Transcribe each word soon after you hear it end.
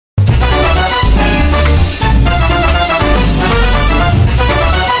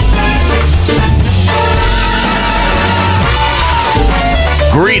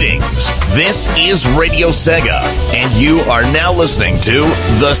This is Radio Sega, and you are now listening to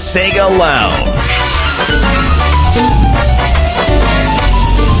The Sega Lounge.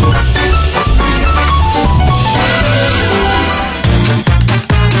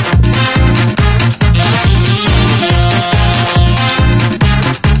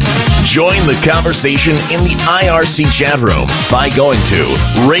 Join the conversation in the IRC chat room by going to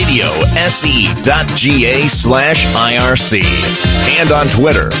radiose.ga/IRC and on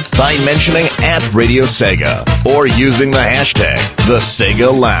Twitter by mentioning @Radio Sega or using the hashtag The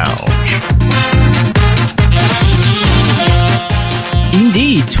Sega Lounge.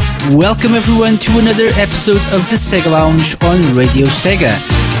 Indeed. Welcome everyone to another episode of the Sega Lounge on Radio Sega.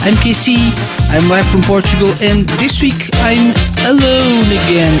 I'm KC, I'm live from Portugal, and this week I'm alone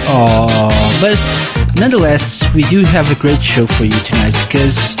again. But nonetheless, we do have a great show for you tonight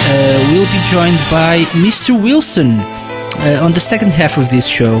because we'll be joined by Mr. Wilson on the second half of this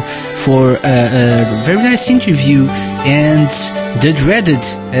show for a very nice interview and the dreaded,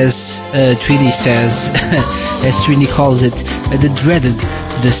 as Trini says, as Trini calls it, the dreaded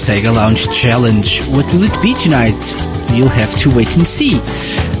The Sega Lounge Challenge. What will it be tonight? You'll have to wait and see.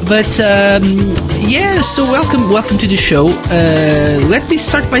 But so welcome to the show. Let me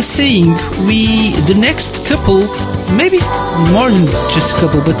start by saying the next couple, maybe more than just a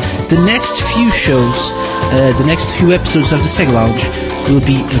couple, but the next few shows, the next few episodes of the Sega Lounge will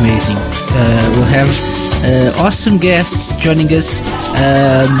be amazing. We'll have awesome guests joining us,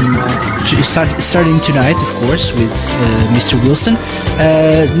 starting tonight, of course, with Mr. Wilson.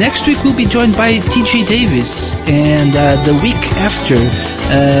 Next week we'll be joined by TJ Davis, and the week after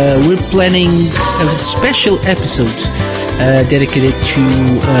we're planning a special episode dedicated to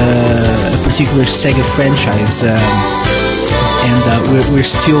a particular Sega franchise. We're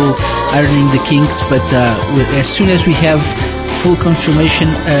still ironing the kinks, but as soon as we have full confirmation,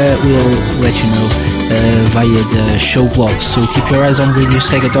 we'll let you know via the show blog. So keep your eyes on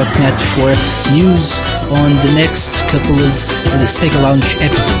radiosega.net for news on the next couple of the Sega Lounge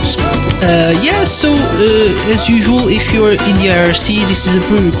episodes. As usual, if you're in the IRC, this is a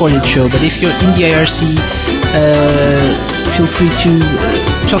pre-recorded show, but if you're in the IRC, feel free to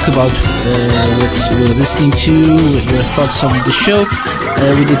talk about what you're listening to, your thoughts on the show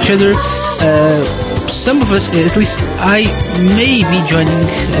with each other. Some of us, at least I, may be joining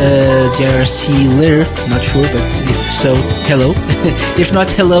the IRC later, not sure, but if so, hello. If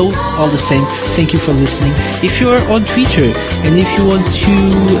not, hello, all the same. Thank you for listening. If you're on Twitter and if you want to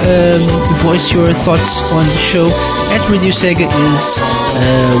voice your thoughts on the show, @Radio Sega is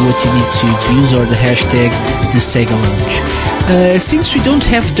what you need to use, or the hashtag The Sega Lounge. Since we don't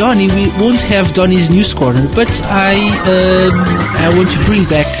have Donnie, we won't have Donnie's News Corner, but I want to bring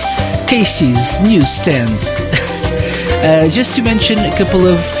back Casey's newsstand. Just to mention a couple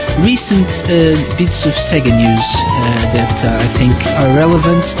of recent bits of Sega news that I think are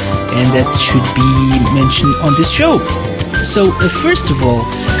relevant and that should be mentioned on this show. So, first of all,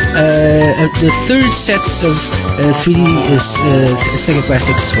 the third set of 3D Sega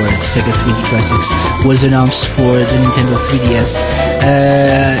Classics, or Sega 3D Classics, was announced for the Nintendo 3DS.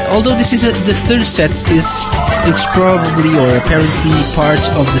 Although this is the third set, it's probably or apparently part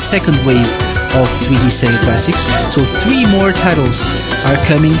of the second wave of 3D Sega Classics. So 3 more titles are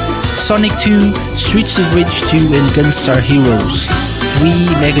coming: Sonic 2, Streets of Rage 2, and Gunstar Heroes. 3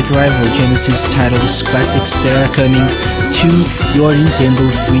 Mega Drive or Genesis titles, classics that are coming to your Nintendo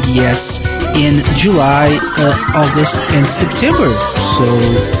 3DS in July, August, and September. So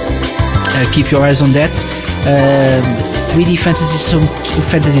keep your eyes on that. 3D Fantasy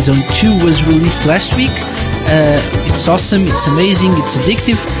Zone 2 was released last week. It's awesome, it's amazing, it's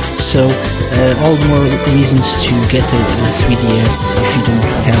addictive. So all the more reasons to get a 3DS if you don't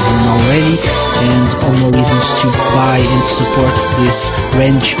have one already, and all more reasons to buy and support this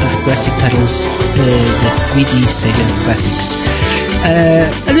range of classic titles, the 3D Sega Classics.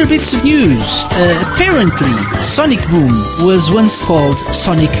 Other bits of news. Apparently, Sonic Boom was once called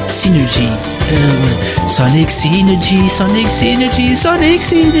Sonic Synergy. Sonic Synergy, Sonic Synergy, Sonic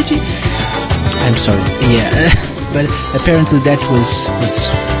Synergy. I'm sorry, yeah. But apparently that was what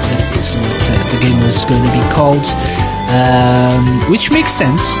the game was going to be called, which makes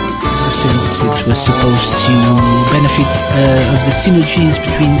sense, since it was supposed to benefit of the synergies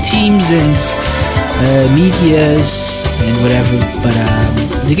between teams and medias and whatever. But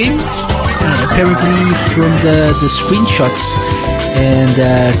the game, apparently from the screenshots and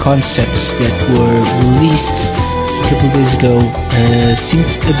concepts that were released a couple days ago,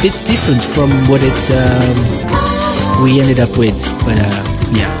 seemed a bit different from what we ended up with. But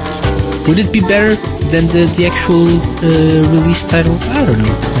yeah, would it be better than the actual release title? I don't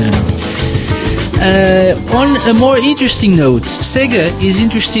know. On a more interesting note, Sega is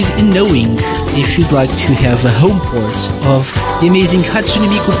interested in knowing if you'd like to have a home port of the amazing Hatsune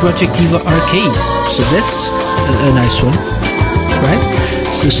Miku Project Diva Arcade. So that's a nice one, right?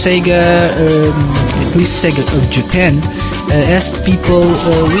 So Sega, at least Sega of Japan, asked people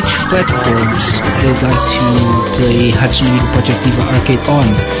which platforms they'd like to play Hatsune Miku Project Diva Arcade on.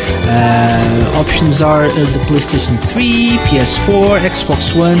 Options are the PlayStation 3, PS4,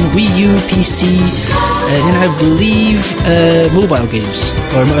 Xbox One, Wii U, PC, and I believe mobile games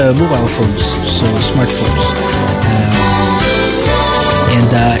or mobile phones, so smartphones.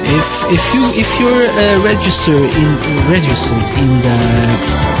 And if you're registered in the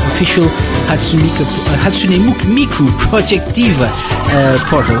official Hatsune Miku Project Diva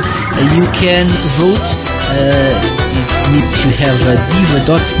portal, you can vote. You need to have a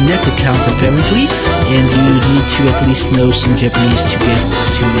diva.net account apparently, and you need to at least know some Japanese to get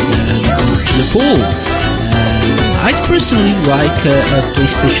to the poll. I'd personally like a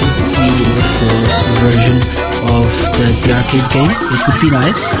PlayStation 3 or 4 version of the arcade game. It would be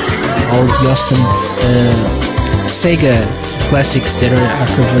nice. All the awesome Sega classics that are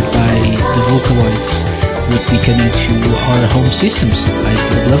covered by the Vocaloids would be coming to our home systems. I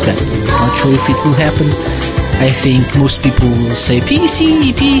would love that. Not sure if it will happen. I think most people will say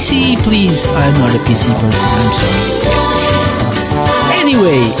PC, please. I'm not a PC person, I'm sorry.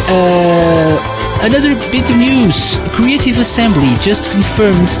 Anyway, another bit of news. Creative Assembly just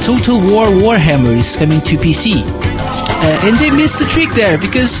confirmed Total War Warhammer is coming to PC. And they missed the trick there,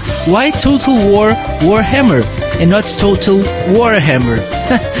 because why Total War Warhammer and not Total Warhammer?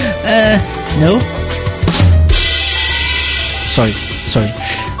 No? Sorry.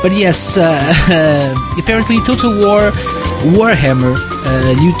 But yes, apparently Total War Warhammer,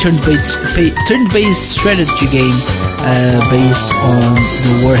 a new turn-based strategy game based on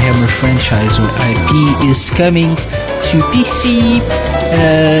the Warhammer franchise or IP, is coming to PC,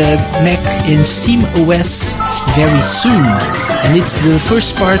 Mac, and Steam OS very soon. And it's the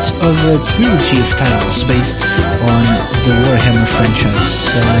first part of a trilogy of titles based on the Warhammer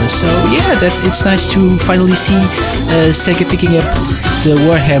franchise. So yeah, it's nice to finally see Sega picking up the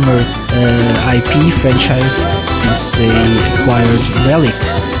Warhammer IP franchise since they acquired Relic.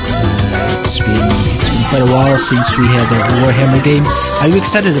 It's been quite a while since we had a Warhammer game. Are you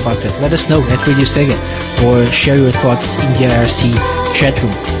excited about that? Let us know at Radio Sega, or share your thoughts in the IRC chat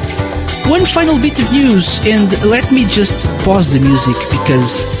room. One final bit of news, and let me just pause the music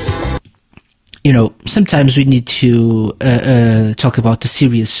because, sometimes we need to talk about the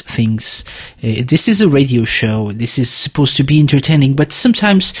serious things. This is a radio show. This is supposed to be entertaining, but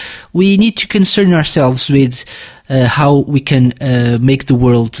sometimes we need to concern ourselves with how we can make the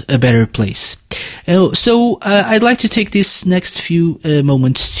world a better place. So I'd like to take this next few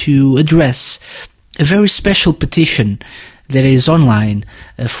moments to address a very special petition that is online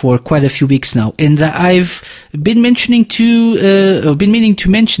for quite a few weeks now, and I've been meaning to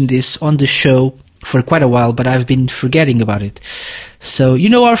mention this on the show for quite a while, but I've been forgetting about it. So,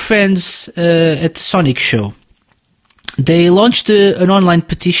 our friends at the Sonic Show, they launched an online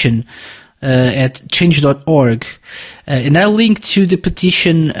petition at change.org, and I'll link to the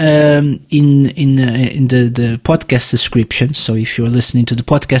petition in the podcast description. So if you're listening to the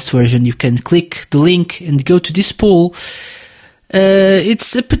podcast version, you can click the link and go to this poll.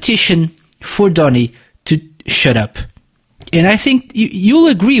 It's a petition for Donnie to shut up. And I think you'll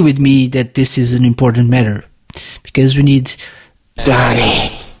agree with me that this is an important matter, because we need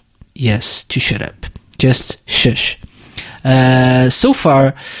Donnie, yes, to shut up. Just shush. So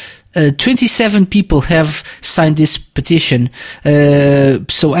far, 27 people have signed this petition,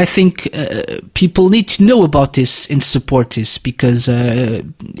 so I think people need to know about this and support this, because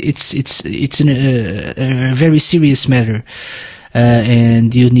it's a very serious matter.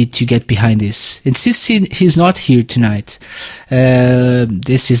 And you need to get behind this. And since he's not here tonight,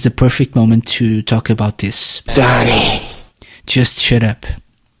 this is the perfect moment to talk about this. Donnie, just shut up.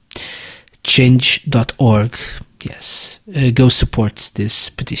 Change.org. Yes, go support this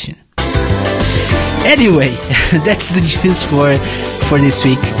petition. Anyway, that's the news for this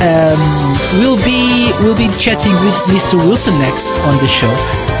week. We'll be chatting with Mr. Wilson next on the show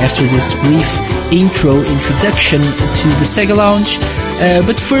after this brief introduction to the Sega Lounge.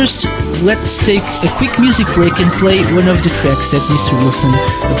 But first, let's take a quick music break and play one of the tracks that Mr. Wilson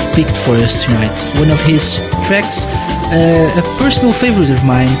picked for us tonight. One of his tracks, a personal favorite of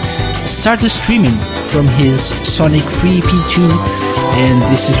mine, Stardust Streaming, from his Sonic Free EP2, and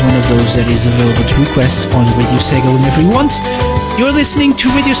this is one of those that is available to request on Radio Sega whenever you want. You're listening to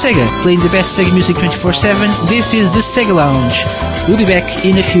Radio Sega, playing the best Sega music 24/7. This is the Sega Lounge. We'll be back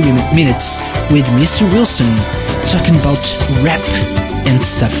in a few minutes with Mr. Wilson talking about rap and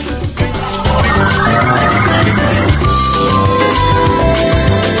stuff.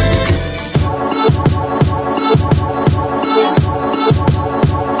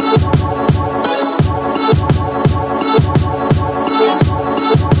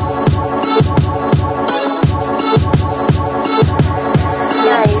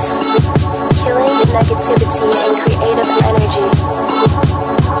 Negativity and creative energy.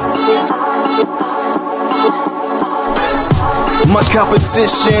 My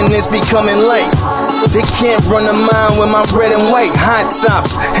competition is becoming late. They can't run a mile with my red and white hot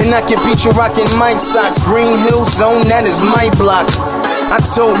tops. And I can beat you rocking my socks. Green Hill Zone, that is my block. I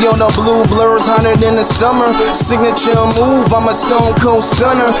told y'all the blue blur's hotter than the summer. Signature move, I'm a stone cold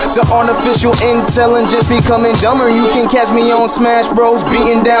stunner. The artificial intelligence becoming dumber. You can catch me on Smash Bros.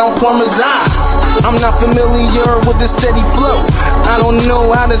 Beating down plumbers. I'm not familiar with the steady flow. I don't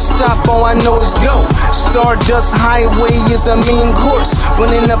know how to stop, all I know is go. Stardust Highway is a mean course,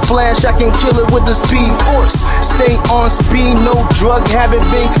 but in a flash I can kill it with the speed force. Stay on speed, no drug habit.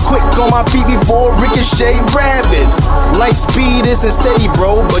 Be quick on my feet before ricochet rabbit. Light speed isn't steady,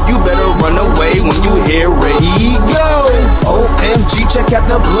 bro, but you better run away when you hear ready go. OMG, check out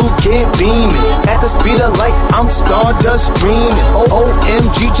the blue kid beaming. At the speed of light, I'm Stardust dreaming.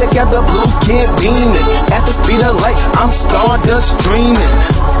 OMG, check out the blue kid beaming. At the speed of light, I'm Stardust dreaming.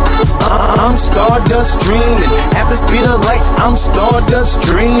 I'm Stardust dreaming. At the speed of light, I'm Stardust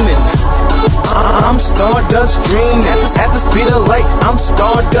dreaming. I'm Stardust dreaming. At the speed of light, I'm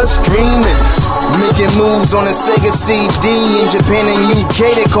Stardust dreaming. Making moves on a Sega CD. In Japan and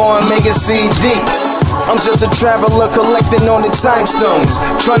UK, they call it Mega CD. I'm just a traveler collecting all the time stones.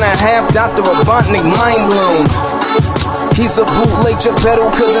 Tryna have Dr. Robotnik mind blown. He's a bootleg Geppetto,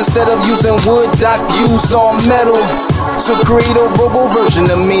 cause instead of using wood, Doc use all metal. So create a robo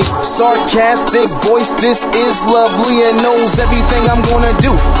version of me. Sarcastic voice, this is lovely and knows everything I'm gonna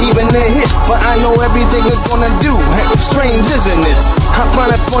do. Even a hit, but I know everything is gonna do. Strange, isn't it? I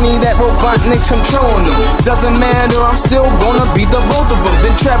find it funny that Robotnik's controlling them. Doesn't matter, I'm still gonna beat the both of them.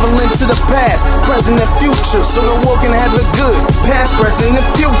 Been traveling to the past, present and future, so the world can have it good. Past, present and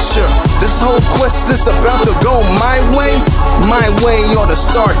future. This whole quest is about to go my way or the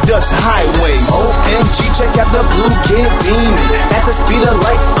Stardust Highway. OMG, check out the blue kid beaming. At the speed of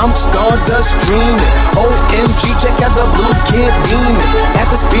light, I'm Stardust dreaming. OMG, check out the blue kid beaming. At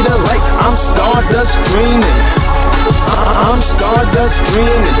the speed of light, I'm Stardust dreaming. I'm Stardust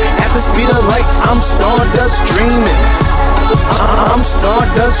dreaming. At the speed of light, I'm Stardust dreaming. I'm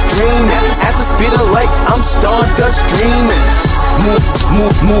Stardust dreaming. At the speed of light, I'm Stardust dreaming.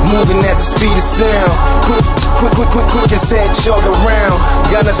 Moving at the speed of sound. Quick and sad jog around.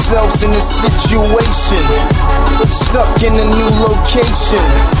 Got ourselves in a situation, stuck in a new location,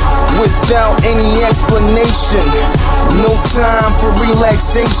 without any explanation. No time for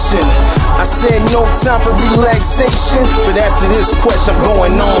relaxation. I said no time for relaxation, but after this quest I'm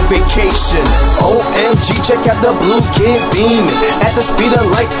going on vacation. OMG, check out the blue kid beaming. At the speed of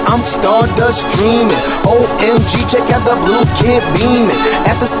light, I'm Stardust dreaming. OMG, check out the blue kid beaming.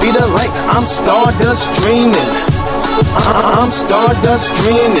 At the speed of light, I'm Stardust dreaming. I'm Stardust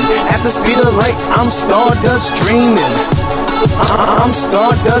dreaming. At the speed of light, I'm Stardust dreaming. I'm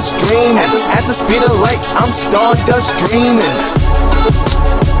Stardust dreaming. At the speed of light, I'm Stardust dreaming.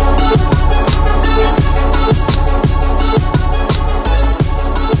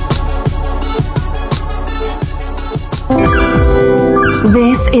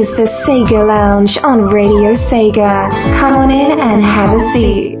 This is the Sega Lounge on Radio Sega. Come on in and have a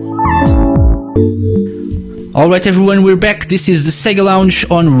seat. Alright everyone, we're back. This is the Sega Lounge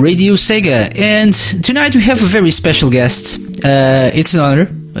on Radio Sega, and tonight we have a very special guest. It's an honor.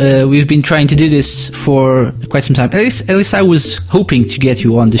 We've been trying to do this for quite some time. At least I was hoping to get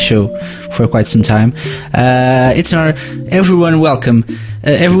you on the show for quite some time. It's an honor. Everyone, welcome.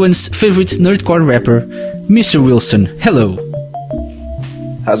 Everyone's favorite nerdcore rapper, Mr. Wilson. Hello.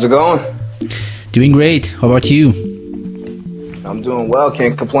 How's it going? Doing great. How about you? I'm doing well.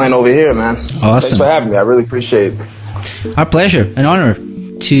 Can't complain over here, man. Awesome. Thanks for having me. I really appreciate it. Our pleasure. An honor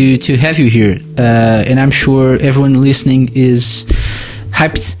to have you here. And I'm sure everyone listening is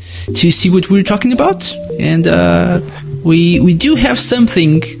hyped to see what we're talking about. And we do have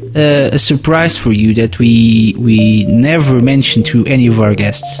something, a surprise for you that we never mentioned to any of our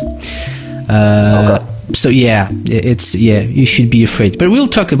guests. Okay. So yeah, you should be afraid. But we'll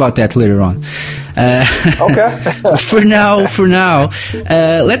talk about that later on. Okay. for now,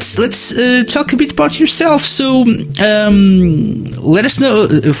 let's talk a bit about yourself. So let us know,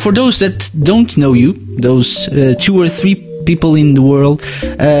 for those that don't know you, those 2 or 3 people in the world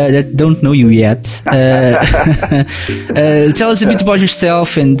that don't know you yet. Tell us a bit about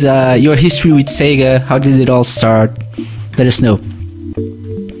yourself and your history with Sega. How did it all start? Let us know.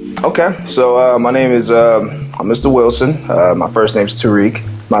 Okay, so my name is I'm Mr. Wilson. My first name is Tariq.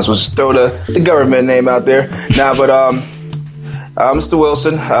 Might as well just throw the government name out there. But I'm Mr.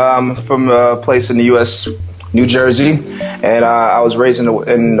 Wilson. I'm from a place in the U.S., New Jersey, and I was raised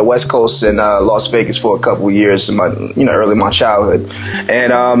in the West Coast in Las Vegas for a couple of years in my early in my childhood,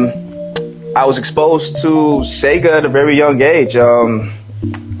 and I was exposed to Sega at a very young age. I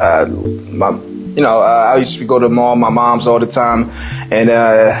used to go to my mom's all the time,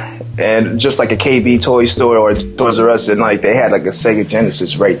 and just like a KB toy store or Toys R Us, and like they had like a Sega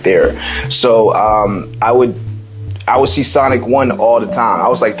Genesis right there. So I would see Sonic 1 all the time. I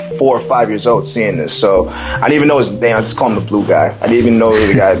was like 4 or 5 years old seeing this. So I didn't even know his name. I just called him the Blue Guy. I didn't even know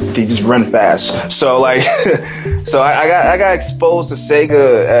the guy. He just run fast. So like, so I got exposed to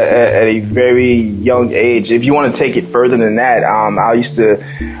Sega at a very young age. If you want to take it further than that, I used to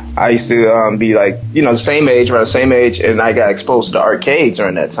be like, around the same age, and I got exposed to the arcades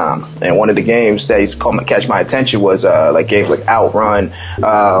during that time. And one of the games that used to catch my attention was like games like Outrun,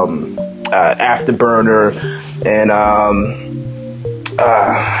 Afterburner, and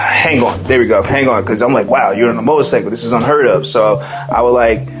Hang On. There we go, Hang On, because I'm like, wow, you're on a motorcycle. This is unheard of. So I would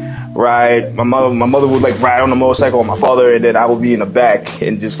like ride. My mother would like ride on the motorcycle with my father, and then I would be in the back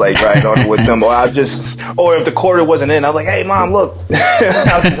and just like ride on with them. Or if the quarter wasn't in, I was like, hey mom, look.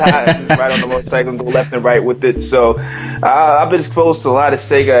 I would just ride on the motorcycle and go left and right with it. So I've been exposed to a lot of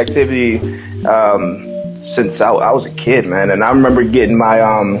Sega activity since I was a kid, man. And I remember getting my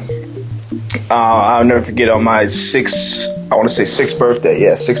I'll never forget, on my sixth birthday.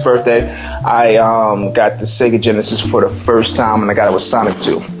 Yeah, sixth birthday. I got the Sega Genesis for the first time, and I got it with Sonic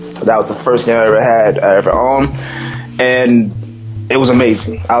 2. That was the first game I ever owned, and it was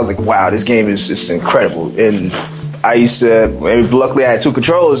amazing. I was like, wow, this game is just incredible. And I used to, luckily I had 2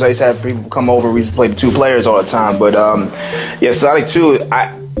 controllers. I used to have people come over. We used to play the 2 players all the time. But yeah, Sonic 2,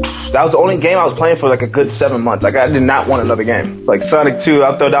 that was the only game I was playing for like a good 7 months. Like I did not want another game. Like Sonic 2,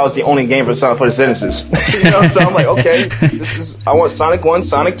 I thought that was the only game for the Genesis. So I'm like, okay, I want Sonic 1,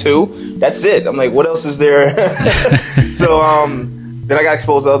 Sonic 2. That's it. I'm like, what else is there? So then I got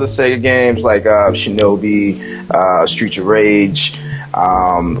exposed to other Sega games like Shinobi, Streets of Rage,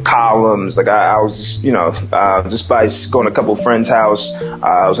 Columns. Like I was just, just by going to a couple of friends' house. It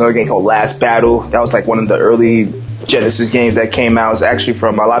was another game called Last Battle. That was like one of the early Genesis games that came out. It's actually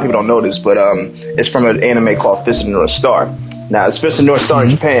from, a lot of people don't know this, but it's from an anime called Fist of the North Star. Now it's Fist of the North Star in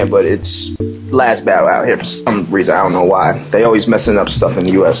Japan, but it's Last Battle out here for some reason. I don't know why. They always messing up stuff in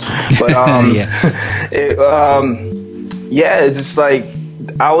the US. But yeah, it's just like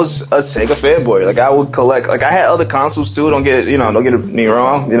I was a Sega fanboy. Like I would collect. Like I had other consoles too. Don't get me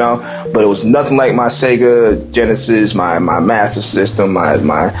wrong. But it was nothing like my Sega Genesis, my Master System. I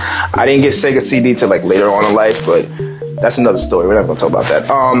didn't get Sega CD till like later on in life, but that's another story. We're not gonna talk about that.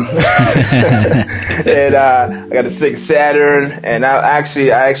 And I got the Sega Saturn, and I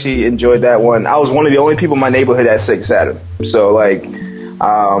actually enjoyed that one. I was one of the only people in my neighborhood that had Sega Saturn. So like.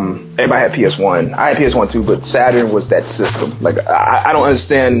 Everybody had PS1. I had PS1 too, but Saturn was that system. Like I don't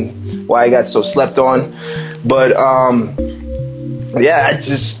understand why I got so slept on, but yeah, I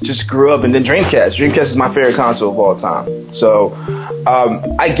just grew up. And then Dreamcast is my favorite console of all time. So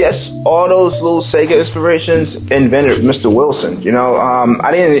I guess all those little Sega inspirations invented Mr. Wilson.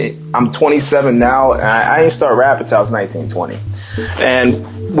 I'm 27 now, and I didn't start rapping until I was 19, 20. And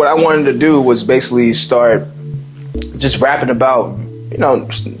what I wanted to do was basically start just rapping about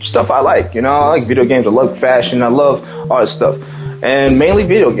stuff I like. I like video games. I love fashion. I love all this stuff, and mainly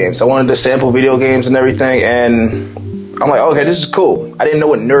video games. I wanted to sample video games and everything, and I'm like, okay, this is cool. I didn't know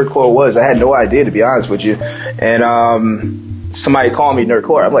what nerdcore was. I had no idea, to be honest with you. And somebody called me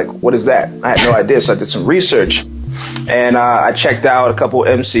nerdcore. I'm like, what is that? I had no idea. So I did some research, and I checked out a couple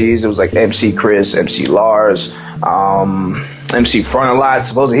MCs. It was like MC Chris, MC Lars, MC Frontalot.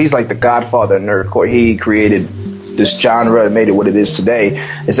 Supposedly he's like the godfather of nerdcore. He created this genre and made it what it is today.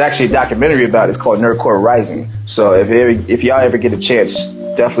 It's actually a documentary about it. It's called Nerdcore Rising. So if y'all ever get a chance,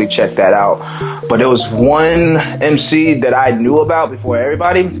 definitely check that out. But there was one MC that I knew about before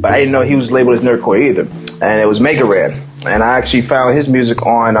everybody, but I didn't know he was labeled as nerdcore either. And it was Mega Ran. And I actually found his music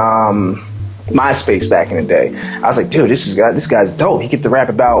on MySpace back in the day. I was like, dude, this guy's dope. He get to rap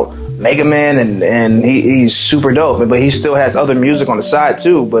about Mega Man, and he's super dope. But he still has other music on the side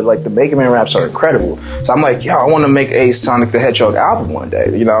too. But like the Mega Man raps are incredible. So I'm like, yo, I want to make a Sonic the Hedgehog album one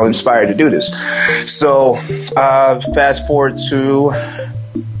day. You know, I'm inspired to do this. So fast forward to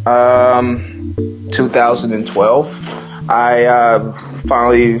 2012. I'm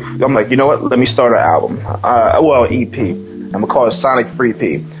like, you know what? Let me start an album. EP. I'm gonna call it Sonic Free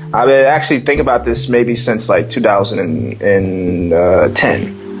P. I've been actually thinking about this maybe since like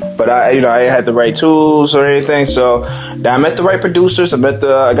 2010. But I had the right tools or anything. So I met the right producers. I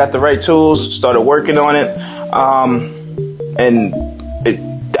got the right tools. Started working on it. And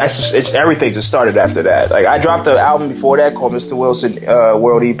it's everything just started after that. Like I dropped the album before that called Mr. Wilson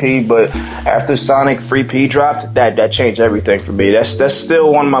World EP, but after Sonic Free P dropped, that changed everything for me. That's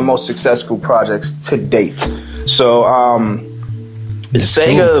still one of my most successful projects to date. So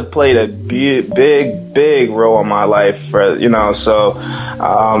Sega played a big role in my life, so if it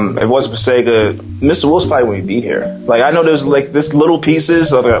wasn't for Sega, Mr. Wilson probably wouldn't be here. Like I know there's like this little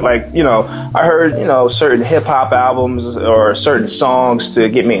pieces of it, like I heard certain hip hop albums or certain songs to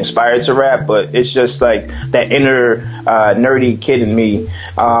get me inspired to rap, but it's just like that inner nerdy kid in me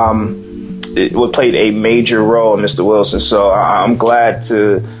it played a major role in Mr. Wilson. So I'm glad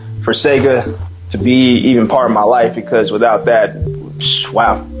for Sega to be even part of my life, because without that,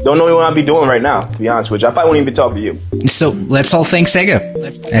 wow, don't know what I'd be doing right now, to be honest with you. I probably wouldn't even be talking to you. So let's all thank Sega,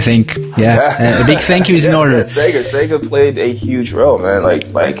 I think. Yeah. A big thank you is in order. Sega played a huge role, man.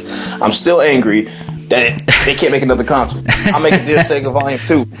 Like I'm still angry that they can't make another console. I'll make a Dear Sega Volume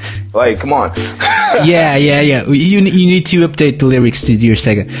 2. Like, come on. Yeah. You need to update the lyrics to Dear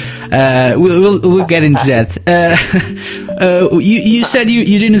Sega. We'll get into that. You said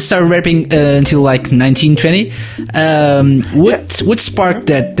you didn't start rapping until like 1920. What sparked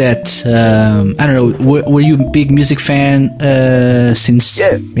that? I don't know. Were you a big music fan since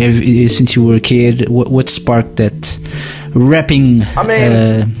you were a kid? What sparked that rapping?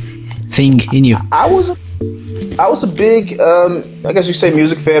 Thing in you? I was a big, I guess you say,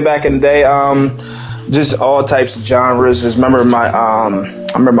 music fan back in the day. Just all types of genres. Just remember I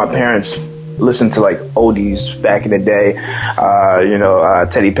remember my parents listened to like oldies back in the day.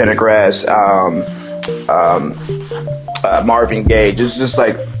 Teddy Pendergrass, Marvin Gaye. Just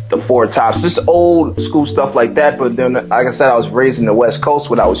like the Four Tops, just old school stuff like that. But then, like I said, I was raised in the West Coast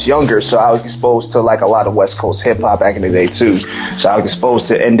when I was younger, so I was exposed to like a lot of West Coast hip hop back in the day too. So I was exposed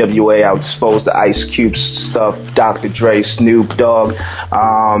to NWA, I was exposed to Ice Cube stuff, Dr. Dre, Snoop Dogg,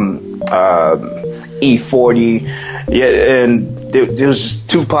 E40, and there was just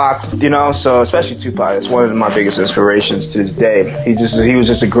Tupac, so especially Tupac. It's one of my biggest inspirations to this day. He was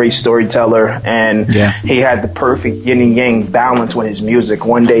just a great storyteller, and he had the perfect yin and yang balance with his music.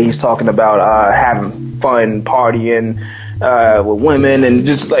 One day he's talking about having fun, partying with women, and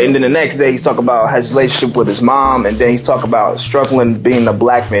then the next day he's talking about his relationship with his mom, and then he's talking about struggling being a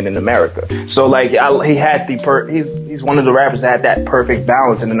black man in America. So like he had he's one of the rappers that had that perfect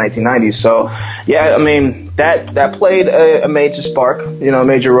balance in the 1990s. So yeah, I mean that played a major spark, a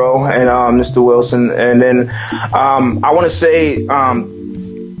major role in Mr. Wilson. And then I want to say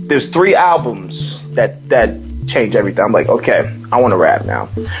there's 3 albums that changed everything. I'm like, okay, I want to rap now.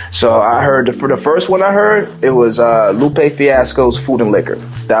 So I heard for the first one I heard, it was Lupe Fiasco's Food and Liquor.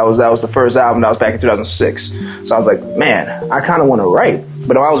 That was the first album. That was back in 2006. So I was like, man, I kind of want to write.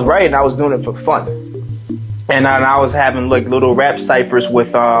 But when I was writing, I was doing it for fun. And I was having like little rap ciphers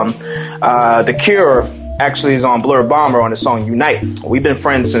with The Cure. Actually is on Blur Bomber on the song Unite. We've been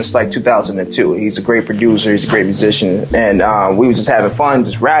friends since like 2002. He's a great producer. He's a great musician. And we were just having fun,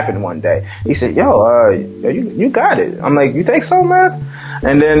 just rapping one day. He said, yo, you got it. I'm like, you think so, man?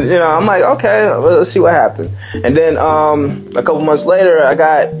 And then, I'm like, okay, let's see what happened. And then a couple months later, I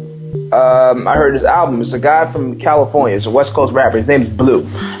heard his album. It's a guy from California. It's a West Coast rapper. His name's Blue.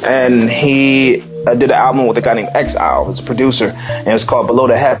 And he did an album with a guy named Exile. He's a producer, and it's called Below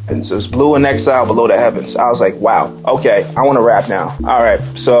the Heavens. It was Blue and Exile, Below the Heavens. I was like, wow, okay, I want to rap now. All right,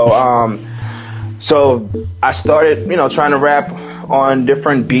 so I started, trying to rap on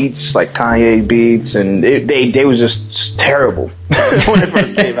different beats, like Kanye beats, and they was just terrible when it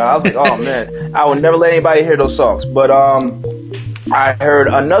first came out. I was like, oh man, I would never let anybody hear those songs. But I heard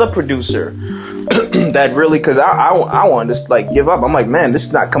another producer that really, because I wanted to like give up. I'm like, man, this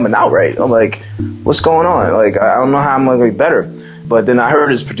is not coming out right. I'm like, what's going on? Like, I don't know how I'm gonna be better. But then I heard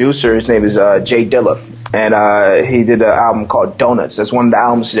his producer, his name is Jay Dilla, and he did an album called Donuts. That's one of the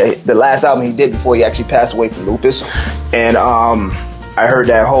albums, the last album he did before he actually passed away from lupus. And I heard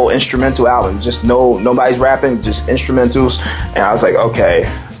that whole instrumental album, just nobody's rapping, just instrumentals. And I was like, okay,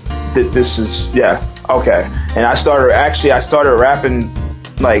 this is, okay. And I started rapping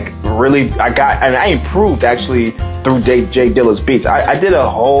like really, I improved actually through Jay Dilla's beats. I did a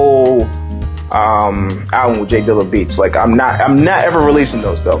whole album with Jay Dilla beats. Like I'm not ever releasing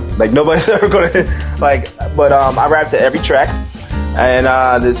those though. Like nobody's ever gonna like. But I rap to every track, and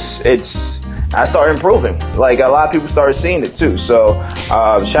I started improving. Like a lot of people started seeing it too. So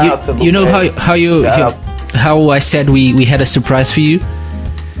shout out to Lupe. You know how I said we had a surprise for you.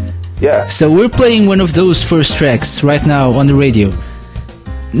 Yeah. So we're playing one of those first tracks right now on the radio.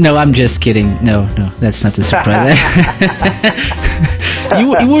 No, I'm just kidding. No, that's not a surprise.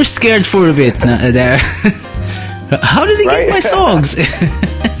 you were scared for a bit there. How did he get my songs?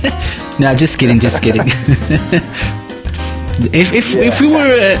 No, just kidding. If we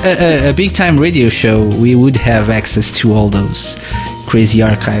were a big time radio show, we would have access to all those crazy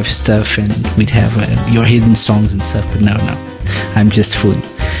archive stuff, and we'd have your hidden songs and stuff. But no, I'm just fooling.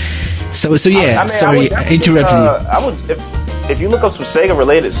 So yeah. Sorry, I interrupted you. I would if you look up some Sega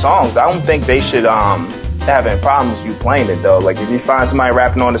related songs, I don't think they should have any problems with you playing it though. Like if you find somebody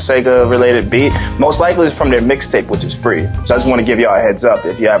rapping on a Sega related beat, most likely it's from their mixtape, which is free. So I just want to give y'all a heads up.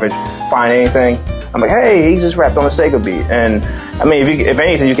 If you ever find anything, I'm like, hey, he just rapped on a Sega beat. And I mean, if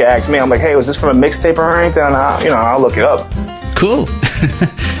anything, you can ask me. I'm like, hey, was this from a mixtape or anything? I'll look it up. Cool.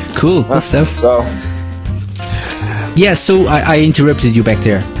 Cool stuff. So yeah, so I interrupted you back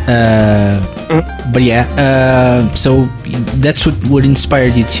there. But yeah, so that's what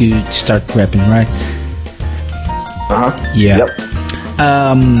inspired you to start rapping, right? Yeah. Yep.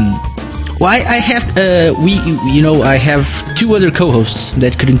 Well, I have I have two other co-hosts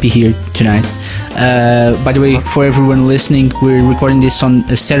that couldn't be here tonight. By the way, for everyone listening, we're recording this on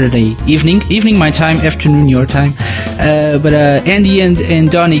a Saturday evening my time, afternoon your time. But Andy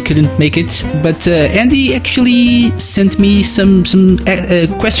and Donnie couldn't make it. But Andy actually sent me some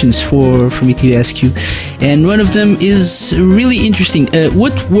questions for me to ask you, and one of them is really interesting.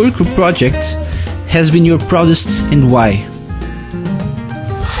 What work or project has been your proudest and why?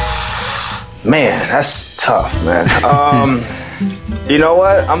 Man, that's tough, man. You know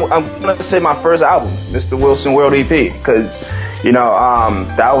what? I'm gonna say my first album, Mr. Wilson World EP, because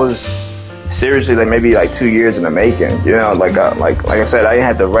that was seriously like maybe like 2 years in the making. Like I said, I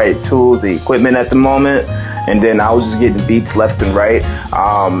had the right tools, the equipment at the moment, and then I was just getting beats left and right.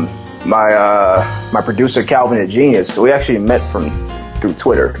 My producer Calvin at Genius, we actually met through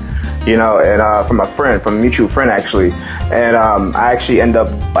Twitter. And from a mutual friend actually, and I actually end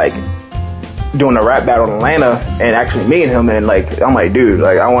up like doing a rap battle in Atlanta, and actually meeting him, and like I'm like, dude,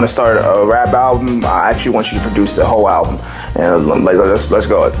 like I want to start a rap album. I actually want you to produce the whole album, and I'm like, let's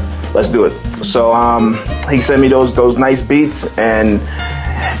go, let's do it. So he sent me those nice beats, and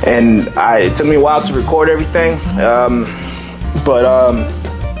it took me a while to record everything, but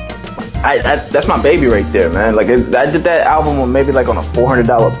that's my baby right there, man. Like I did that album on maybe like on a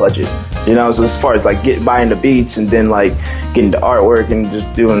 $400 budget, so as far as like buying the beats and then like getting the artwork and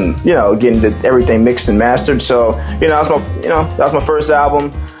just doing, getting everything mixed and mastered. So, that was my first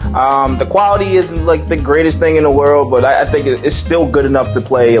album. The quality isn't like the greatest thing in the world, but I think it's still good enough to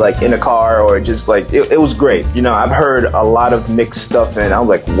play like in a car or just like, it was great. I've heard a lot of mixed stuff and I'm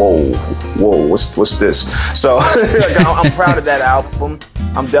like, whoa, what's this? So like, I'm proud of that album.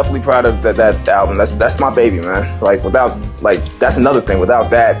 I'm definitely proud of that album. That's my baby, man. Like that's another thing. Without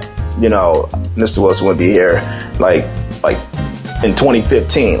that, Mr. Wilson wouldn't be here. Like in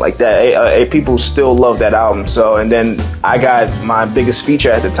 2015, like that. People still love that album. So, and then I got my biggest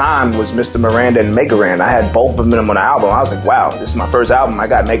feature at the time was Mr. Miranda and Megaran. I had both of them on the album. I was like, wow, this is my first album. I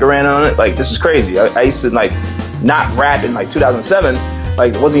got Megaran on it. Like, this is crazy. I used to like not rap in like 2007.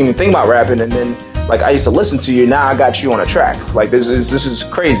 Like, wasn't even thinking about rapping, and then. Like I used to listen to you, now I got you on a track. Like this is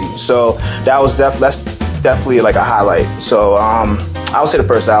crazy. So that's definitely like a highlight. So I would say the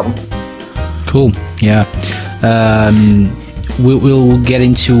first album. Cool. Yeah. We'll get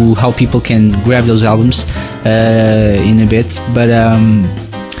into how people can grab those albums in a bit. But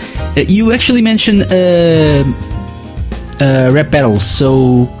you actually mentioned rap battles.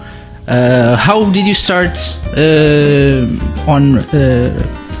 So how did you start on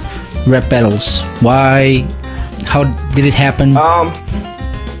rap battles? Why? How did it happen?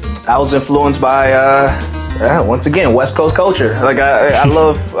 I was influenced by once again West Coast culture. Like I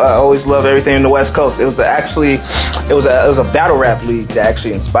always love everything in the West Coast. It was actually it was a battle rap league that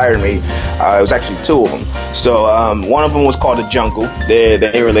actually inspired me. It was actually two of them. So one of them was called The Jungle.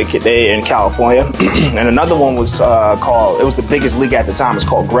 They in California, and another one was called. It was the biggest league at the time. It's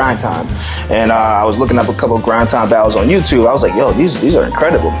called Grind Time, and I was looking up a couple of Grind Time battles on YouTube. I was like, yo, these are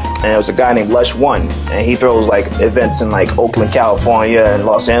incredible. And it was a guy named Lush One, and he throws like events in like Oakland, California, and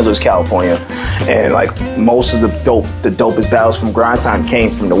Los Angeles, California, and like most of the dopest battles from Grind Time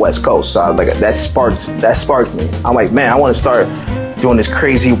came from the West Coast. So I was like, that sparked me. I'm like, man, I want to start doing this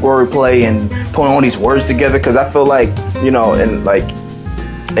crazy wordplay and putting all these words together, because I feel like, you know,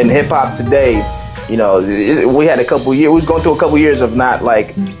 in hip hop today, you know, we had a couple years. We was going through a couple years of not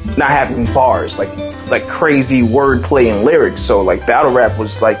having bars, like crazy wordplay and lyrics. So like battle rap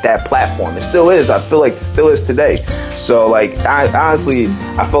was like that platform. It still is. I feel like it still is today. So like I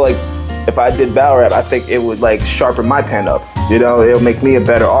feel like if I did battle rap, I think it would like sharpen my pen up. You know, it'll make me a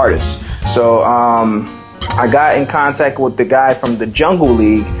better artist. So I got in contact with the guy from the Jungle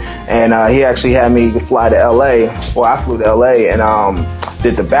League, and he actually had me fly to LA. Well, I flew to LA and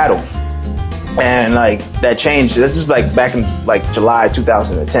did the battle. And like that changed. This is like back in like July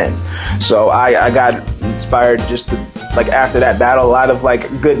 2010. So I got inspired just to, like after that battle, a lot of like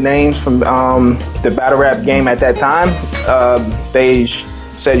good names from the battle rap game at that time. They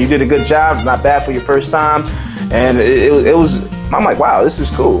said you did a good job, not bad for your first time, and it was. I'm like, wow, this is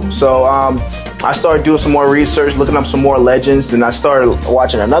cool. So I started doing some more research, looking up some more legends, and I started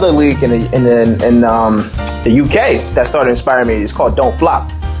watching another league in the UK that started inspiring me. It's called Don't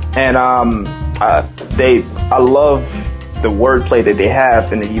Flop, and I love the wordplay that they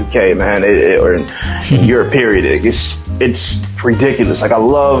have in the UK, man, or in Europe. Period. It's ridiculous. Like I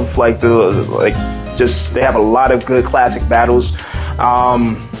love just they have a lot of good classic battles.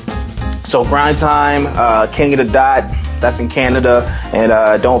 So Grind Time, King of the Dot, that's in Canada, and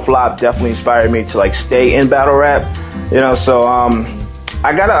Don't Flop definitely inspired me to like stay in battle rap, you know. So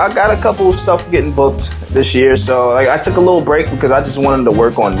I got a couple of stuff getting booked this year. So like I took a little break because I just wanted to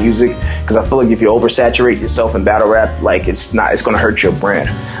work on music, because I feel like if you oversaturate yourself in battle rap, like it's going to hurt your brand.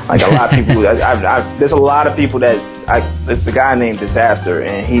 Like a lot of people, there's a lot of people there's a guy named Disaster,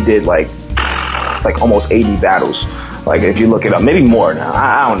 and he did like almost 80 battles. Like if you look it up, maybe more now.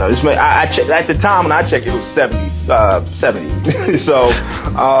 I don't know. I checked at the time when I checked, it was 70. So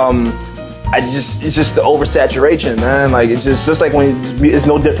it's just the oversaturation, man. Like it's just like when it's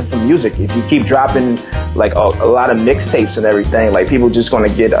no different from music. If you keep dropping like a lot of mixtapes and everything, like people just gonna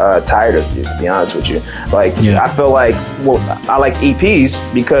get tired of you. To be honest with you, like I feel like I like EPs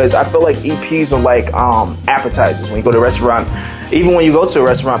because I feel like EPs are like appetizers. When you go to a restaurant, even when you go to a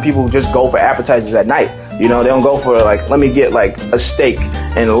restaurant, people just go for appetizers at night. You know, they don't go for like, let me get like a steak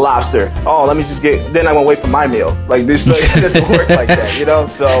and a lobster. Oh, let me just get, then I'm gonna wait for my meal. Like this, it doesn't work like that, you know?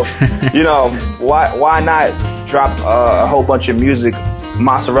 So, you know, why not drop a whole bunch of music,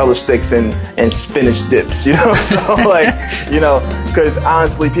 mozzarella sticks and spinach dips, you know? So like, you know, because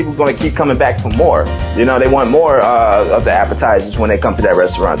honestly, people are gonna keep coming back for more. You know, they want more of the appetizers when they come to that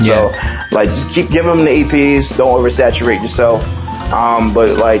restaurant. So like, just keep giving them the EPs. Don't oversaturate yourself.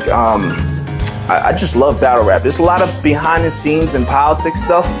 But like, I just love battle rap. There's a lot of behind the scenes and politics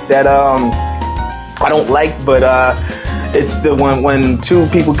stuff that I don't like, but it's the when two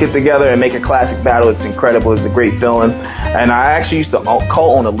people get together and make a classic battle. It's incredible. It's a great feeling. And I actually used to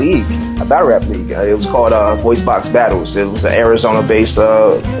co-own a league, a battle rap league. It was called Voice Box Battles. It was an Arizona-based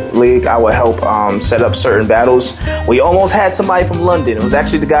league. I would help set up certain battles. We almost had somebody from London. It was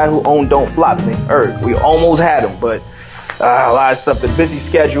actually the guy who owned Don't Flop, named Erg. We almost had him, but a lot of stuff, the busy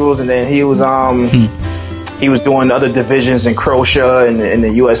schedules, and then he was doing other divisions in Croatia and in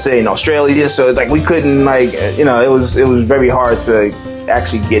the USA and Australia, so like we couldn't, like, you know, it was very hard to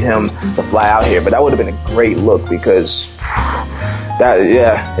actually get him to fly out here. But that would have been a great look, because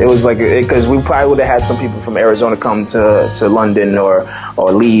it was like, because we probably would have had some people from Arizona come to London or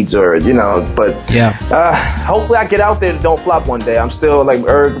Leeds, or, you know. But hopefully I get out there to Don't Flop one day. I'm still like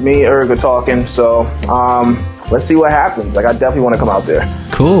me and Erg are talking, so let's see what happens. Like I definitely want to come out there.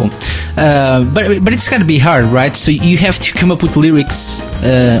 Cool. But it's gotta be hard, right? So you have to come up with lyrics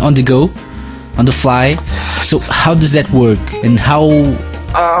on the go, on the fly. So how does that work, and how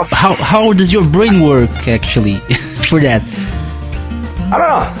does your brain work actually for that? I don't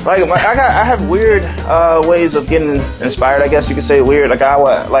know. Like I have weird ways of getting inspired. I guess you could say weird. Like I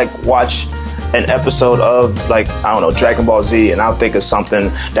would like watch an episode of, like, I don't know, Dragon Ball Z, and I'll think of something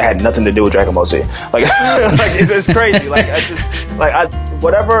that had nothing to do with Dragon Ball Z. Like, like it's crazy. Like I just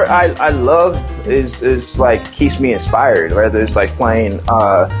whatever I love is like keeps me inspired. Whether it's like playing,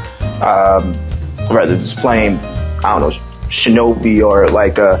 rather just playing, I don't know, Shinobi or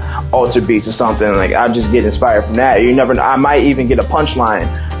like Alter Beats or something. Like I just get inspired from that. I might even get a punchline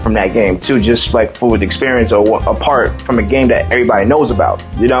from that game too, just like for the experience or apart from a game that everybody knows about.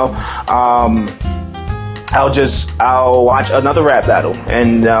 I'll watch another rap battle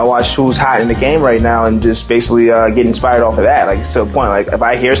and watch who's hot in the game right now and just basically get inspired off of that. Like to the point, like if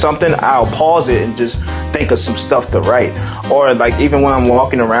I hear something, I'll pause it and just think of some stuff to write. Or like even when I'm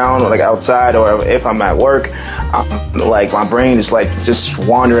walking around or like outside or if I'm at work, like my brain is like just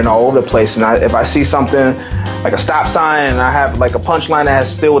wandering all over the place. And if I see something like a stop sign and I have like a punchline that has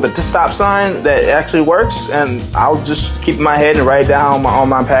still with a stop sign that actually works, and I'll just keep in my head and write it down on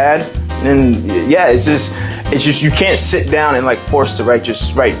my pad. And yeah, it's just you can't sit down and like force to write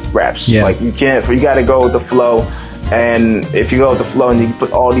raps. Yeah. Like you can't. You got to go with the flow. And if you go with the flow and you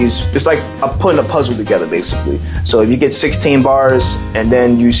put all these, it's like putting a puzzle together basically. So if you get 16 bars and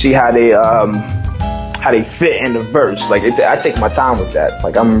then you see how they fit in the verse. Like I take my time with that.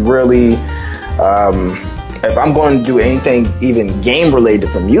 Like I'm really. If I'm going to do anything even game related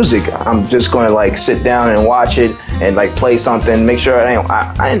for music, I'm just going to like sit down and watch it and like play something, make sure I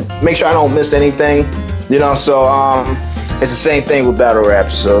don't miss anything, So it's the same thing with battle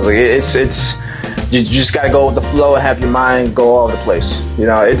raps. So like, it's you just got to go with the flow and have your mind go all over the place.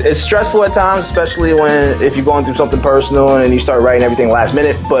 It's stressful at times, especially if you're going through something personal and you start writing everything last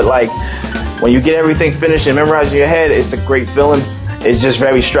minute. But like when you get everything finished and memorized in your head, it's a great feeling. It's just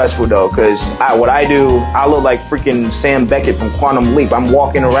very stressful though, because what I do, I look like freaking Sam Beckett from Quantum Leap. I'm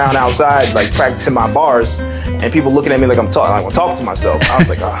walking around outside like practicing my bars, and people looking at me like I'm talking to myself. I was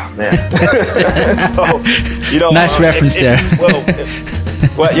like, oh man. So, nice reference there.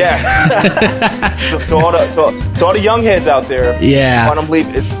 Well, yeah. to all the young heads out there, yeah. Quantum Leap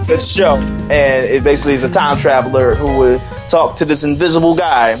is a good show, and it basically is a time traveler who would talk to this invisible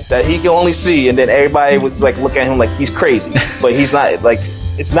guy that he can only see, and then everybody would like look at him like he's crazy, but he's not. Like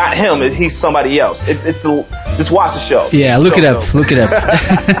it's not him; he's somebody else. It's just watch the show. Yeah, look it up.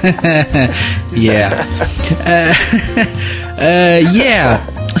 Yeah. Yeah.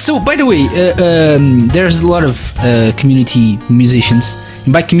 So, by the way, there's a lot of community musicians.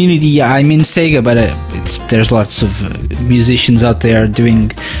 And by community, I mean Sega, but there's lots of musicians out there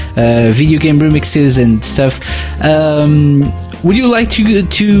doing video game remixes and stuff. Would you like to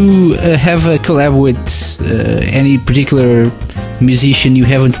have a collab with any particular musician you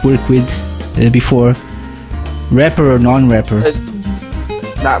haven't worked with before? Rapper or non-rapper?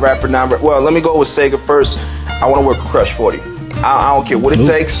 Not rapper, non-rapper. Well, let me go with Sega first. I want to work with Crush 40. I don't care what it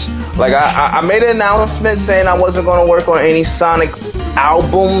takes. Like I made an announcement saying I wasn't going to work on any Sonic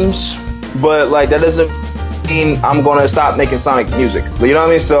albums, but like that doesn't mean I'm going to stop making Sonic music. You know what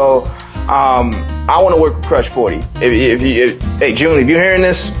I mean? So I want to work with Crush 40. Hey June, if you're hearing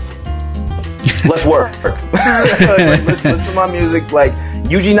this, let's work. Like, listen to my music. Like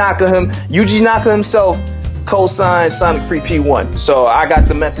Yuji Naka himself co-signed Sonic Free P1. So I got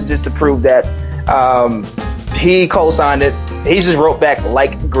the messages to prove that. He co-signed it. He just wrote back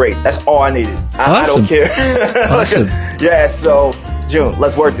like great. That's all I needed. I don't care. Awesome. Yeah. So June,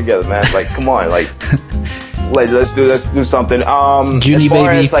 let's work together, man. Like, come on, let's do something. Junie, as far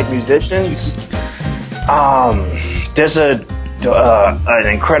baby. as like musicians, there's an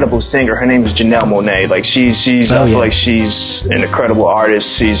incredible singer. Her name is Janelle Monáe. Like I feel like she's an incredible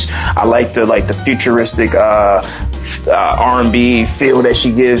artist. I like the futuristic R&B feel that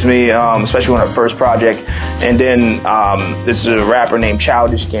she gives me, especially on her first project. And then this is a rapper named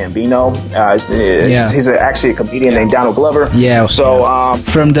Childish Gambino. He's actually a comedian named Donald Glover. Yeah. So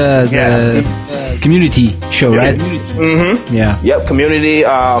from the Community show, right? Mm-hmm. Yeah. Yep. Community.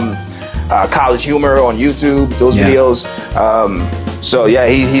 College Humor on YouTube. Those videos. So yeah,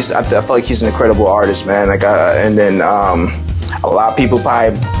 I feel like he's an incredible artist, man. Like, and then a lot of people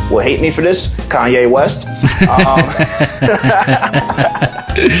probably will hate me for this. Kanye West.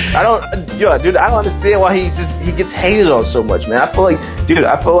 I don't understand why he gets hated on so much, man. I feel like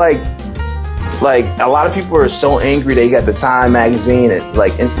a lot of people are so angry that he got the Time magazine and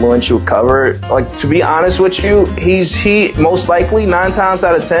like influential cover. Like, to be honest with you, he most likely 9 times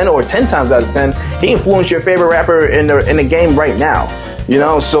out of 10 or 10 times out of 10, he influenced your favorite rapper in the game right now.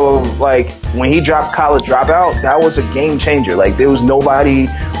 So like when he dropped College Dropout, that was a game changer. Like there was nobody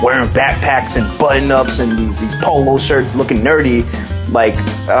wearing backpacks and button ups and these polo shirts looking nerdy, like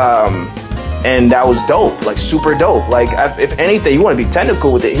and that was dope, like super dope. Like if anything, you want to be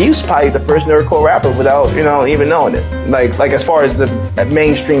technical with it, he was probably the first nerdcore rapper without even knowing it. Like as far as the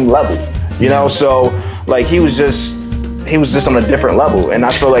mainstream level, So like he was just on a different level, and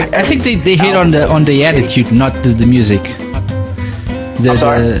I feel like I think they hit on the attitude, not the music. I'm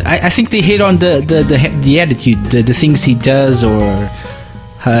sorry? I think they hit on the attitude, the things he does, or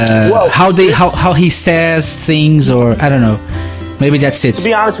how he says things, or I don't know. Maybe that's it. To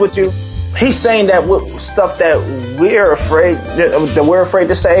be honest with you, he's saying that stuff that we're afraid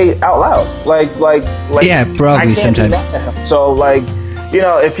to say out loud. Like yeah, probably sometimes. So like,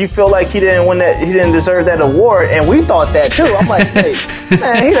 if you feel like he didn't deserve that award, and we thought that too. I'm like, hey,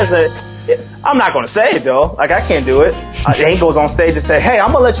 man, he doesn't. I'm not going to say it though. Like, I can't do it. He goes on stage to say, "Hey,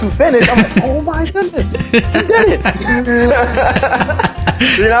 I'm gonna let you finish." I'm like, "Oh my goodness, he did it!"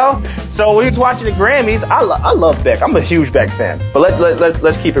 So when he was watching the Grammys, I love Beck. I'm a huge Beck fan. But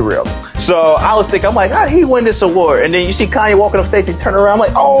let's keep it real. So I was thinking, I'm like, how did he win this award? And then you see Kanye walking up stage, he turn around, I'm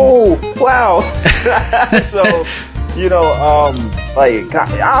like, oh wow. So. Like, I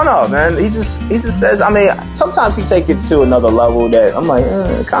don't know, man. He just says, I mean, sometimes he take it to another level that I'm like,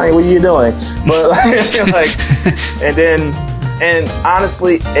 Kanye, what are you doing? But like, and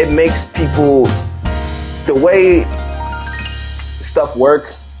honestly, it makes people, the way stuff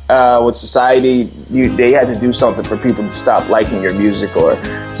work with society, they had to do something for people to stop liking your music, or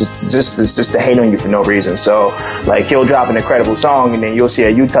just to hate on you for no reason. So like, he'll drop an incredible song, and then you'll see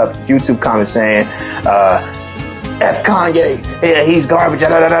a YouTube comment saying, F Kanye, yeah, he's garbage. Da,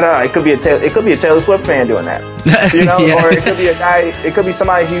 da, da, da. It could be a Taylor Swift fan doing that, Yeah. Or it could be a guy. It could be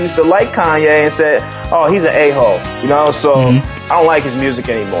somebody who used to like Kanye and said, "Oh, he's an a-hole," So I don't like his music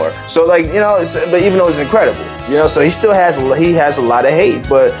anymore. So like, but even though it's incredible, so he still has a lot of hate,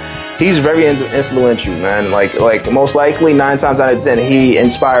 but he's very influential, man. Like most likely 9 times out of 10, he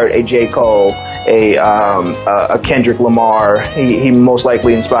inspired a J. Cole, a Kendrick Lamar. He most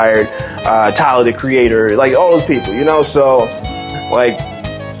likely inspired Tyler the Creator, like all those people, So like,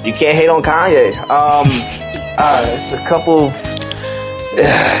 you can't hate on Kanye. It's a couple.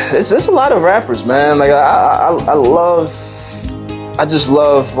 It's a lot of rappers, man. Like I just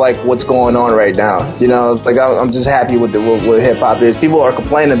love like what's going on right now. Like I'm just happy with what hip hop is. People are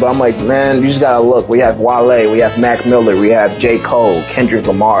complaining, but I'm like, man, you just gotta look. We have Wale, we have Mac Miller, we have J. Cole, Kendrick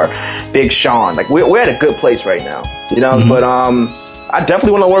Lamar, Big Sean. Like we're at a good place right now. But I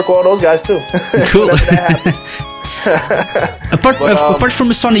definitely want to work with all those guys too. Cool. Apart from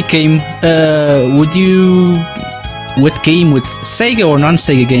a Sonic game, what game, with Sega or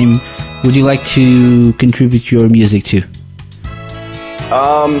non-Sega game, would you like to contribute your music to?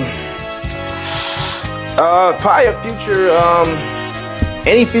 Probably a future,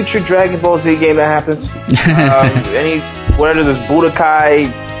 any future Dragon Ball Z game that happens. Whatever this Budokai,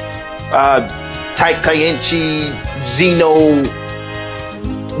 Tenkaichi, Xeno,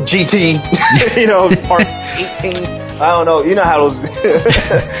 GT, part 18. I don't know. You know how those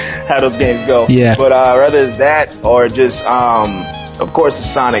how those games go. Yeah. But rather it's that, or just of course the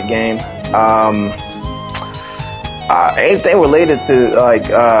Sonic game. Anything related to like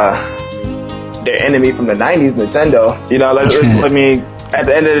their enemy from the 90s, Nintendo. Let me. At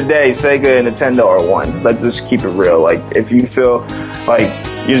the end of the day, Sega and Nintendo are one. Let's just keep it real. Like, if you feel like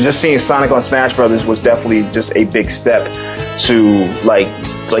you're just seeing Sonic on Smash Brothers was definitely just a big step to like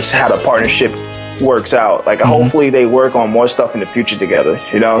how the partnership works out. Like, hopefully they work on more stuff in the future together.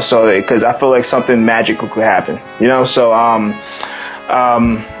 So because I feel like something magical could happen. So I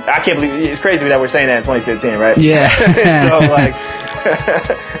can't believe it's crazy that we're saying that in 2015, right? Yeah. So like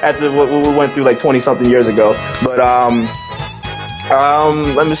after what we went through like 20 something years ago, but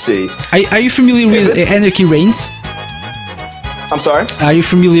let me see. Are you familiar with Anarchy Reigns? I'm sorry? Are you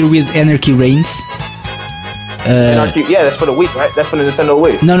familiar with Anarchy Reigns? Anarchy, yeah, that's for the Wii, right? That's for the Nintendo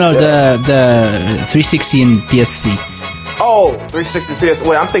Wii. No, the 360 and PS3. Oh, 360 PS.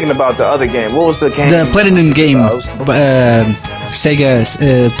 Wait, I'm thinking about the other game. What was the game? The Platinum game. Sega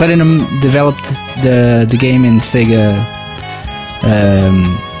Platinum developed the game, and Sega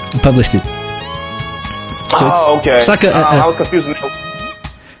published it. So okay. It's like I was confused.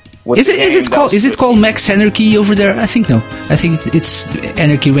 Is it called Max Anarchy over there? I think no. I think it's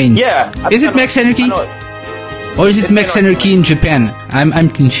Anarchy Reigns. Yeah. Is it Max Anarchy? Or is it Max Anarchy in Japan? I'm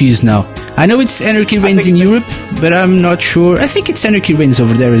confused now. I know it's Anarchy Reigns in Europe, but I'm not sure. I think it's Anarchy Reigns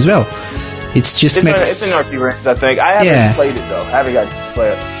over there as well. It's It's Anarchy Reigns, I think. I haven't played it though. I haven't got to play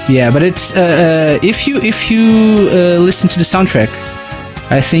it. Yeah, but it's if you listen to the soundtrack,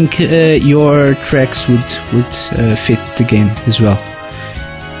 I think your tracks would fit the game as well.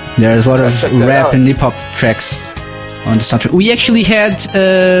 There's a lot of rap and hip hop tracks on the soundtrack. We actually had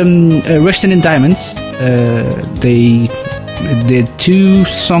Rushton and Diamonds. They did 2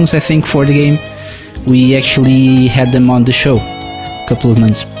 songs, I think, for the game. We actually had them on the show a couple of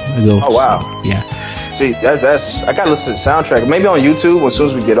months ago. Oh wow! Yeah. See, that's I gotta listen to the soundtrack. Maybe on YouTube. As soon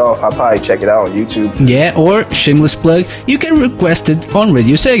as we get off, I'll probably check it out on YouTube. Yeah, or shameless plug, you can request it on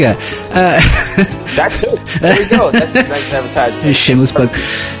Radio Sega. That too. There we go. That's a nice advertisement. Shameless plug.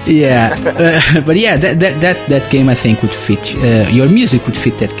 Yeah, but yeah, that game I think would fit. Your music would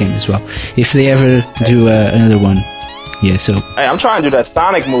fit that game as well if they ever do another one. Yeah, so. Hey, I'm trying to do that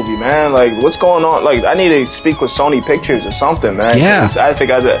Sonic movie, man. Like, what's going on? Like, I need to speak with Sony Pictures or something, man. Yeah. I think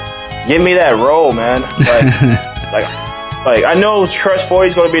give me that role, man. Like I know Crush 40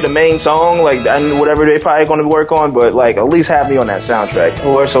 is going to be the main song, like, and whatever they probably going to work on, but like, at least have me on that soundtrack.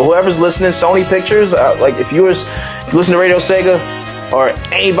 So whoever's listening, Sony Pictures, like, if you listen to Radio Sega or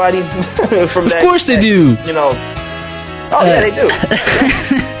anybody from that, of course they do. You know, oh yeah, they do.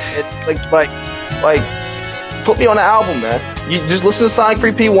 It's like. Put me on the album, man. You just listen to Sonic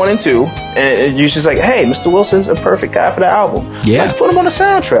 3P 1 and 2, and you're just like, hey, Mr. Wilson's a perfect guy for the album. Yeah. Let's put him on the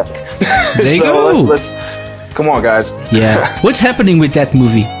soundtrack. There you go. Let's come on, guys. Yeah. What's happening with that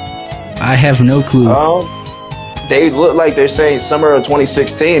movie? I have no clue. They look like they're saying summer of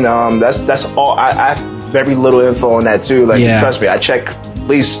 2016. That's all. I have very little info on that too. Like, trust me, I check at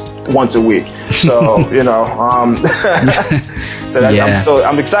least once a week. So you know.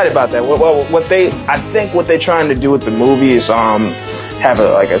 I'm excited about that. I think what they're trying to do with the movie is have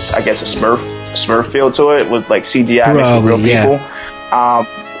a Smurf feel to it with like CGI mixed with real people.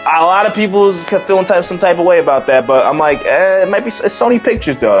 A lot of people feeling some type of way about that, but I'm like, it might be it's Sony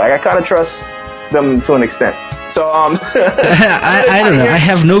Pictures though. Like, I kind of trust them to an extent. So I don't know. I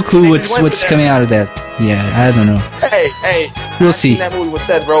have no clue what's coming out of that. Yeah, I don't know. Hey, we'll see. That movie with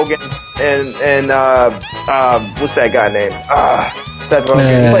Seth Rogen and what's that guy name? Seth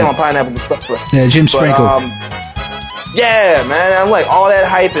Rogen. He played on Pineapple Express. Yeah, James Franco. Yeah, man. I'm like all that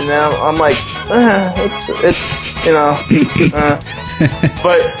hype, and I'm like, it's you know.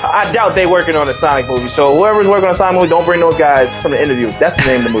 But I doubt they working on a Sonic movie. So whoever's working on a Sonic movie, don't bring those guys from the interview. That's the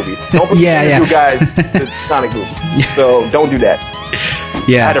name of the movie. Don't bring the interview guys to the Sonic movie. So don't do that.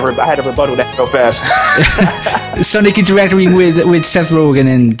 Yeah, I had to rebuttal that so fast. Sonic interacting with Seth Rogen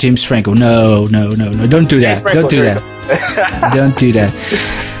and James Franco. No, don't do that. Don't do that. Don't do that.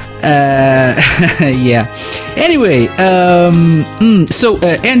 Yeah. Anyway, so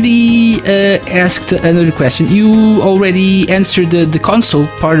Andy asked another question. You already answered the console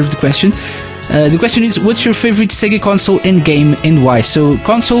part of the question. The question is, what's your favorite Sega console and game, and why? So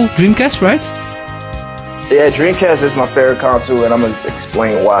console, Dreamcast, right? Yeah, Dreamcast is my favorite console, and I'm gonna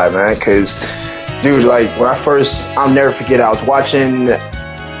explain why, man. Because, dude, like when I'll never forget. I was watching.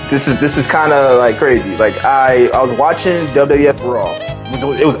 This is kind of like crazy. Like I was watching WWF Raw.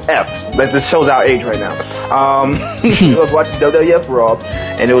 It was F. This shows our age right now. I was watching WWF Raw,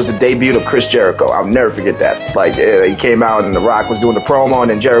 and it was the debut of Chris Jericho. I'll never forget that. Like, he came out, and The Rock was doing the promo, and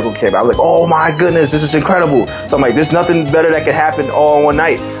then Jericho came out. I was like, oh my goodness, this is incredible. So I'm like, there's nothing better that could happen all in one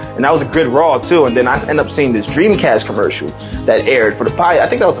night. And that was a good Raw, too. And then I ended up seeing this Dreamcast commercial that aired for the Pi. I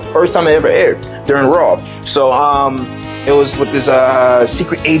think that was the first time it ever aired during Raw. So, it was with this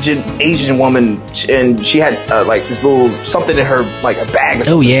secret agent Asian woman, and she had like this little something in her, like a bag.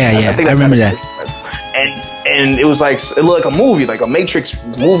 Oh yeah, I remember that. And it was like, it looked like a movie, like a Matrix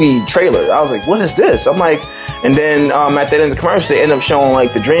movie trailer. I was like, what is this? I'm like, and then at the end of the commercial, they end up showing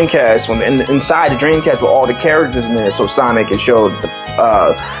like the Dreamcast inside the Dreamcast with all the characters in there. So Sonic, it showed the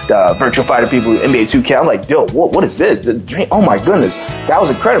Virtua Fighter people, NBA 2K. I'm like, yo, what is this? Oh my goodness, that was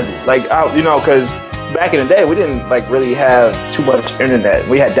incredible. Like, you know, because back in the day, we didn't like really have too much internet.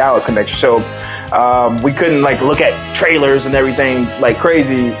 We had dial-up connection, so we couldn't like look at trailers and everything like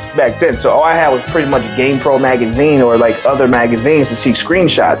crazy back then. So all I had was pretty much GamePro magazine or like other magazines to see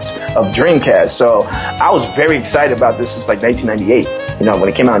screenshots of Dreamcast. So I was very excited about this since like 1998. You know, when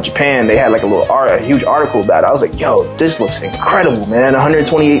it came out in Japan, they had like a huge article about it. I was like, yo, this looks incredible, man.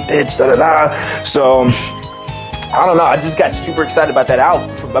 128 bits, da da da. So I don't know. I just got super excited about that album,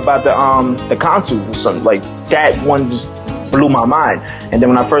 about the console or something. Like, that one just blew my mind. And then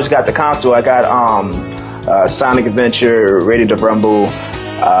when I first got the console, I got Sonic Adventure, Ready to Rumble,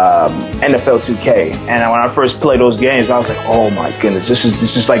 NFL 2K. And when I first played those games, I was like, oh my goodness, this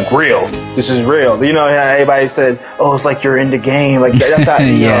is like real. This is real. You know how everybody says, oh, it's like you're in the game. Like, that's how,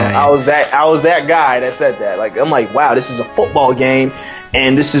 you know, I was that guy that said that. Like, I'm like, wow, this is a football game,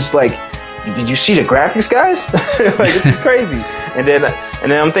 and this is like, did you see the graphics, guys? Like, this is crazy. And then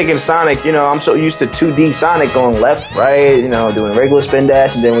I'm thinking Sonic, you know, I'm so used to 2D Sonic going left, right, you know, doing regular spin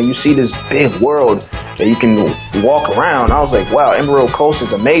dash. And then when you see this big world that you can walk around, I was like, wow, Emerald Coast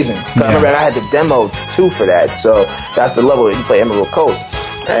is amazing. Yeah. I remember I had the demo too for that. So that's the level that you play Emerald Coast.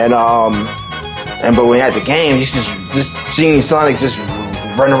 And but when you had the game, you just seeing Sonic just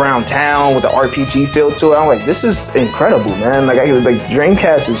run around town with the RPG feel to it. I'm like, this is incredible, man. Like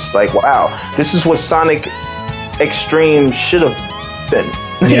Dreamcast is like, wow, this is what Sonic Extreme should have been.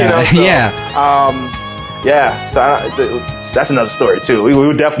 Yeah, So, yeah. So that's another story too. We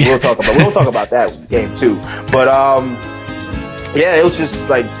will definitely talk about that game too. But yeah, it was just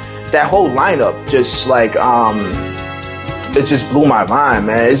like that whole lineup. Just like it just blew my mind,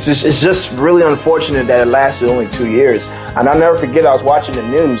 man. It's just really unfortunate that it lasted only 2 years. And I'll never forget, I was watching the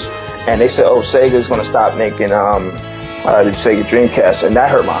news and they said, "Oh, Sega's gonna stop making the Sega Dreamcast," and that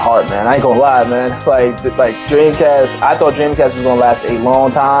hurt my heart, man. I ain't gonna lie, man. Like Dreamcast, I thought Dreamcast was gonna last a long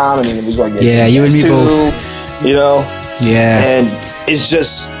time, and then it was gonna get Dreamcast you and me 2, both. you know. Yeah. And it's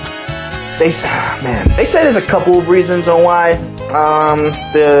just they say there's a couple of reasons on why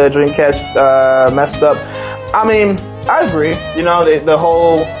the Dreamcast messed up. I mean, I agree. You know, the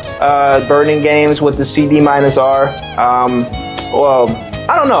whole burning games with the CD-R. Well,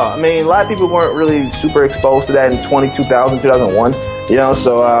 I don't know. I mean, a lot of people weren't really super exposed to that in 2000, 2001. You know,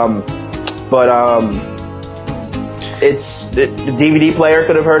 so the DVD player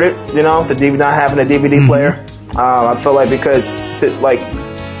could have hurt it. You know, not having a DVD player. I feel like because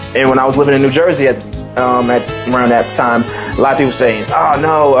and when I was living in New Jersey at around that time, a lot of people saying, "Oh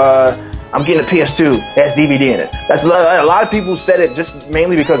no, I'm getting a PS2. It has DVD in it." That's a lot of people said it just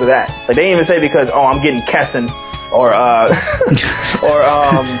mainly because of that. Like they didn't even say because I'm getting Kessen or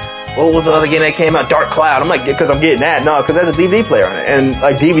what was the other game that came out? Dark Cloud. I'm like, because I'm getting that. No, because there's a DVD player on it, and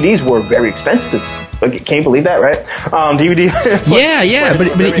like DVDs were very expensive. Like, can you believe that, right? DVD.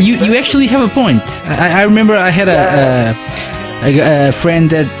 but you actually have a point. I remember I had a friend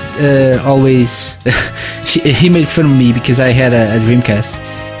that always he made fun of me because I had a Dreamcast,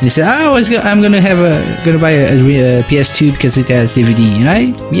 and he said, "Oh, I'm gonna buy a PS2 because it has DVD."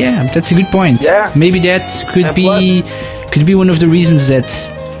 And that's a good point. Yeah, maybe that could be one of the reasons that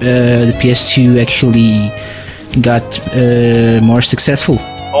the PS2 actually got more successful.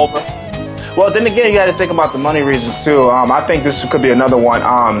 Over. Well, then again, you got to think about the money reasons too. I think this could be another one.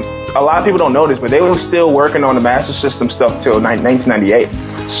 A lot of people don't know this, but they were still working on the Master System stuff till 1998.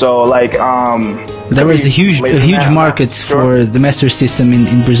 So, like, there was a huge market for the Master System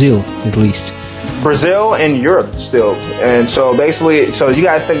in Brazil, at least. Brazil and Europe still, and so basically, you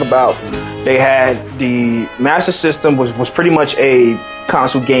got to think about. They had the Master System was pretty much a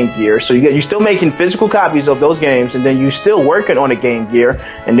console Game Gear. So you're still making physical copies of those games, and then you're still working on a Game Gear,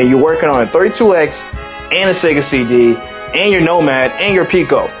 and then you're working on a 32X and a Sega CD and your Nomad and your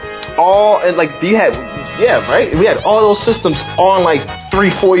Pico. All and like you had, right? We had all those systems on like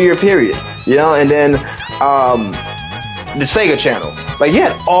 3-4 year period, you know, and then the Sega channel. Like you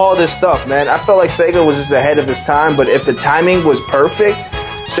had all this stuff, man. I felt like Sega was just ahead of its time, but if the timing was perfect,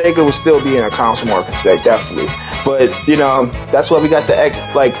 Sega would still be in a console market today, definitely. But, you know, that's why we got the X.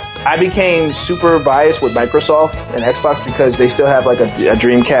 Like, I became super biased with Microsoft and Xbox because they still have, like, a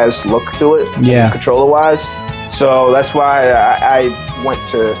Dreamcast look to it, controller-wise. So that's why I went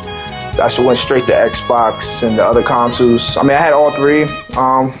straight to Xbox and the other consoles. I mean, I had all three.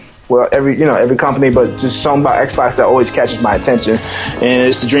 Well, every company, but just something about Xbox that always catches my attention, and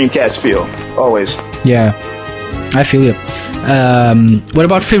it's the Dreamcast feel, always. Yeah, I feel you. What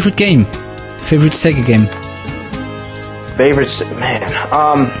about favorite game? Favorite Sega game?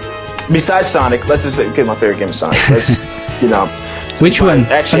 Besides Sonic, let's just say, okay, my favorite game is Sonic. Let's, Which one?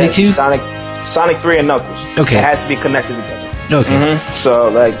 Sonic 2? Sonic 3 and Knuckles. Okay. It has to be connected together. Okay. Mm-hmm. So,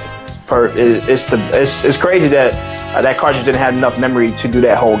 like, it's crazy that that cartridge didn't have enough memory to do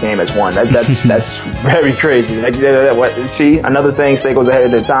that whole game as one. That's very crazy. Like, see, another thing, Sega was ahead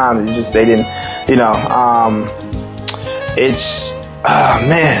of their time. It's just they didn't, it's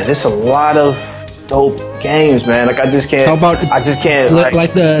there's a lot of dope games, man. Like I just can't. How about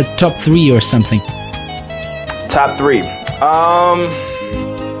like the top 3 or something? Top 3. I'm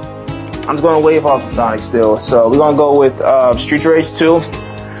just gonna wave off the Sonic still. So we're gonna go with Street Rage 2.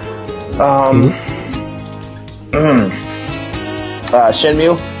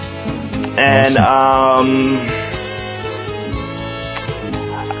 Shenmue, and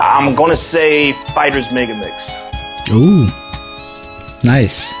I'm gonna say Fighters Mega Mix. Ooh,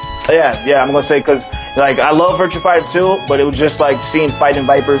 nice. Yeah, I'm gonna say because like I love Virtua Fighter 2, but it was just like seeing Fighting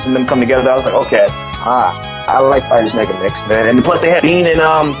Vipers and them come together. I was like, okay, I like Fighters Mega Mix, man. And plus they had Bean and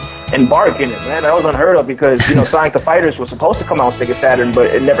embark in it, man. That was unheard of because, you know, Sonic the Fighters was supposed to come out on Sega Saturn, but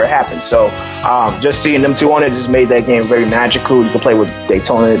it never happened. So just seeing them two on it just made that game very magical. You could play with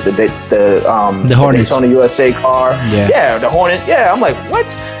Daytona, the Hornet. Daytona USA car. Yeah, the Hornet. Yeah, I'm like, what?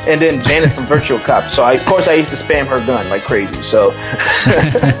 And then Janet from Virtual Cop. So of course I used to spam her gun like crazy. So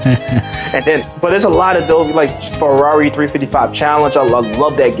and then, but there's a lot of those like Ferrari 355 Challenge. I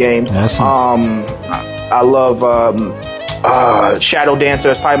love that game. Awesome. I love Shadow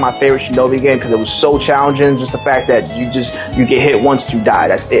Dancer. It's probably my favorite Shinobi game because it was so challenging. Just the fact that you get hit once, you die.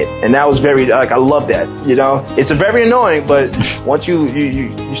 That's it. And that was very like I love that. You know, it's a very annoying, but once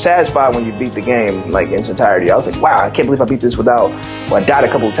you're satisfied when you beat the game like in its entirety. I was like, wow, I can't believe I beat this without. Well, I died a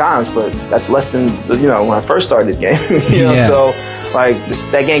couple of times, but that's less than when I first started the game. you know, so. Like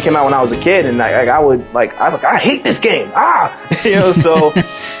that game came out when I was a kid, and I hate this game. So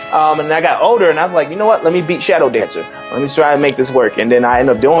and I got older, and I'm like, you know what? Let me beat Shadow Dancer. Let me try and make this work, and then I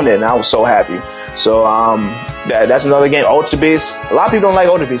ended up doing it, and I was so happy. So that's another game, Ultra Beast. A lot of people don't like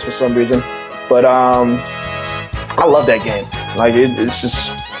Ultra Beast for some reason, but I love that game. Like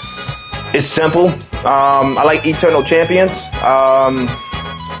it's simple. I like Eternal Champions.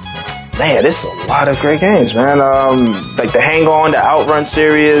 Man, there's a lot of great games, man. Like the Hang On, the Outrun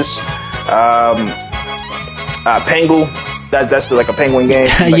series, Pengu. That's like a penguin game.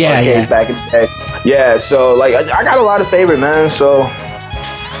 Like back in the day. Yeah, so like I got a lot of favorite, man. So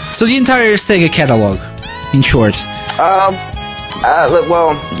the entire Sega catalog, in short. Not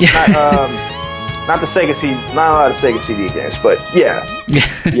the Sega CD, not a lot of Sega CD games, but yeah.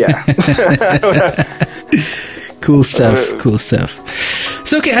 Cool stuff.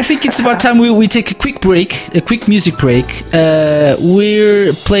 So okay, I think it's about time we take a quick music break.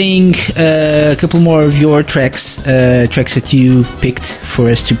 We're playing a couple more of your tracks that you picked for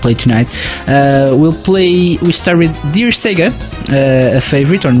us to play tonight. We start with Dear Sega, a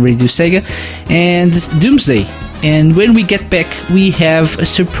favorite on Radio Sega, and Doomsday. And when we get back, we have a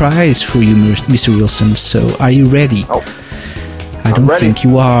surprise for you, Mr. Wilson. So are you ready? Oh. I don't think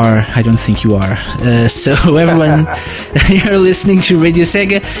you are. So everyone, you're listening to Radio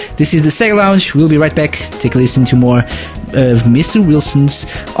Sega. This is the Sega Lounge. We'll be right back. Take a listen to more of Mr. Wilson's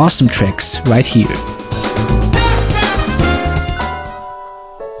awesome tracks right here.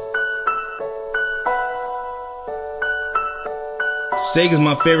 Sega's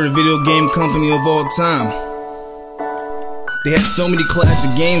my favorite video game company of all time. They had so many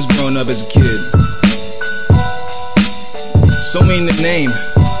classic games growing up as a kid. So many to name,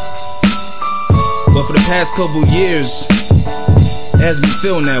 but for the past couple years, it hasn't been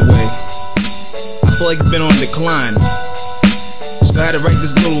feeling that way. I feel like it's been on decline. So I had to write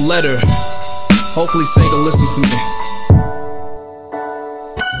this little letter. Hopefully Sega listens to me.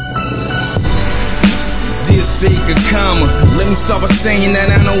 Dear Sega, let me start by saying that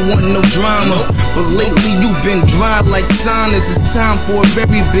I don't want no drama. But lately you've been dry like sinus. It's time for a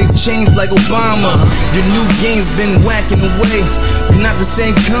very big change like Obama. Your new game's been whacking away. You're not the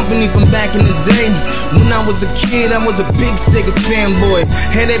same company from back in the day. When I was a kid, I was a big Sega fanboy.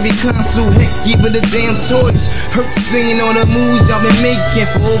 Had every console, heck, even the damn toys. Hurt seeing all the moves y'all been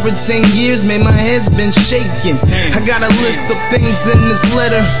making. For over 10 years, man, my head's been shaking. I got a list of things in this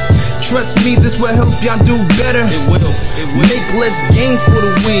letter. Trust me, this will help y'all do better. It will. Make less games for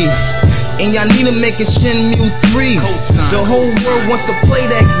the Wii. And y'all need to make a Shenmue 3. The whole world wants to play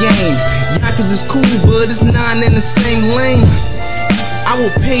that game. Yakuza's cool, but it's not in the same lane. I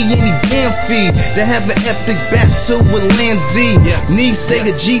will pay any damn fee to have an epic battle with Land D. Need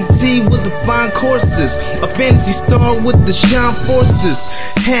Sega GT with the fine courses, a Fantasy Star with the Shine Forces.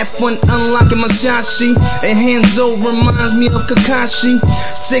 Had fun unlocking Masashi, and Hanzo reminds me of Kakashi.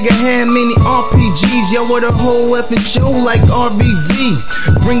 Sega had many RPGs, y'all were the whole effing show like RBD.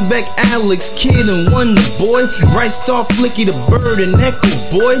 Bring back Alex, Kid, and Wonder Boy. Right Star, Flicky the Bird, and Echo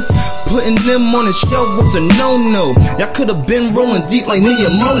Boy. Putting them on the shelf was a no-no. Y'all could've been rolling deep like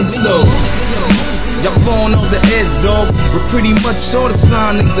Miyamoto. Y'all falling off the edge, dog. We're pretty much all the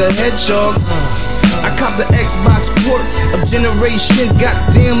Sonic the Hedgehog. I copped the Xbox port of Generations,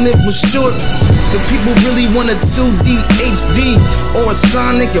 goddamn it was short. The people really want a 2D HD or a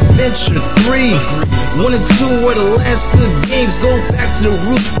Sonic Adventure 3. 1 and 2 were the last good games. Go back to the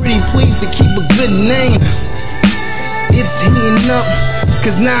roots, pretty please to keep a good name. It's heating up,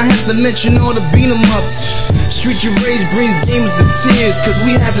 cause now I have to mention all the beat 'em ups. Street Your Rage brings gamers to tears, cause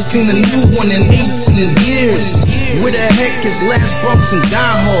we haven't seen a new one in 18 years. Where the heck is Last Bumps and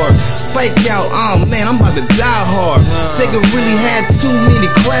Die Hard? Spike out, oh man, I'm about to die hard. Sega really had too many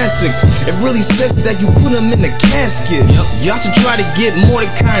classics. It really sucks that you put them in the casket. Y'all should try to get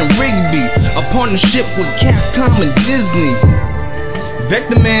Mordecai and Rigby, a partnership with Capcom and Disney.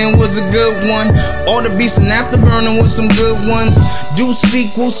 Vector Man was a good one. All the beats and Afterburner was some good ones. Do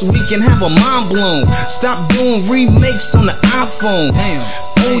sequels so we can have a mind blown. Stop doing remakes on the iPhone. Damn.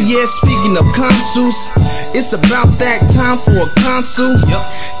 Oh yeah, speaking of consoles, it's about that time for a console.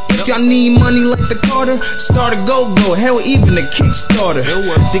 If y'all need money like the Carter, start a go-go, hell even a Kickstarter.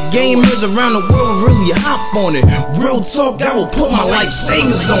 The gamers around the world really hop on it. Real talk, I will put my life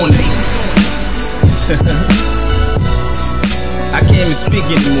savings on it. I can't even speak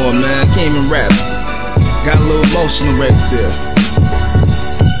anymore, man. I can't even rap. Got a little emotional right there.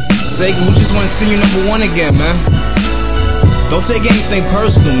 Sega, we just want to see you #1 again, man. Don't take anything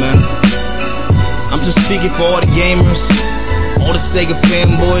personal, man. I'm just speaking for all the gamers, all the Sega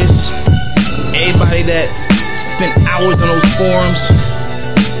fanboys, everybody that spent hours on those forums.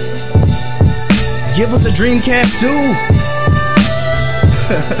 Give us a Dreamcast too.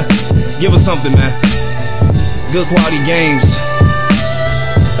 Give us something, man. Good quality games.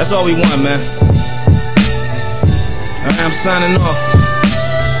 That's all we want, man. Alright, I'm signing off.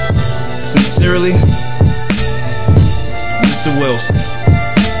 Sincerely, Mr. Wilson.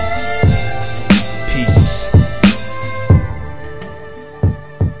 Peace.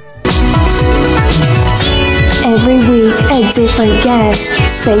 Every week, a different guest,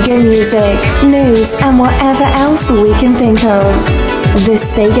 Sega music, news, and whatever else we can think of. The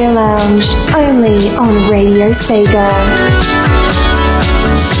Sega Lounge, only on Radio Sega.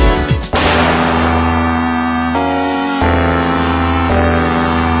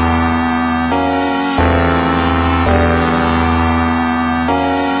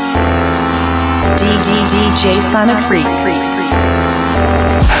 DJ Sonic Freak.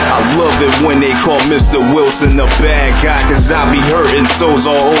 I love it when they call Mr. Wilson the bad guy, cause I be hurting souls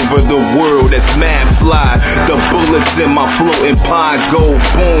all over the world that's mad fly. The bullets in my floating pie go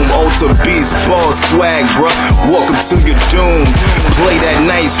boom. Ultra Beast ball swag, bruh. Welcome to your doom. Play that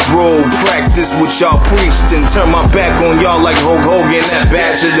nice role, practice what y'all preached, and turn my back on y'all like Hulk Hogan at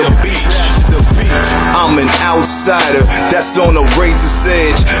Bash at the Beach. I'm an outsider that's on a razor's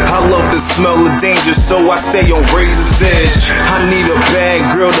edge. I love the smell of danger, so I stay on razor's edge. I need a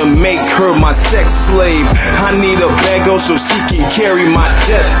bad girl to make her my sex slave. I need a bad girl so she can carry my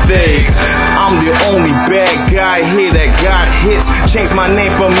death egg. I'm the only bad guy here that got hits. Changed my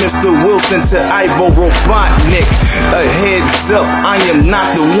name from Mr. Wilson to Ivo Robotnik. A heads up, I am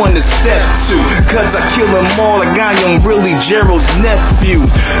not the one to step to, cause I kill them all like I am really Gerald's nephew.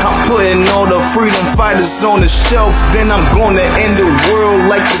 I'm putting all the freedom fighters on the shelf, then I'm gonna end the world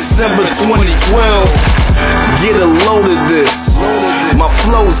like December 2012. Get a load of this. My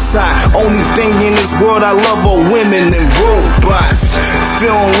flow's hot. Only thing in this world I love are women and robots.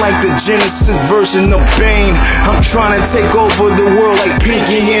 Feeling like the Genesis version of Bane. I'm trying to take over the world like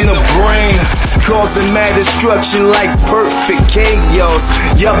Pinky in the Brain. Causing mad destruction like perfect chaos.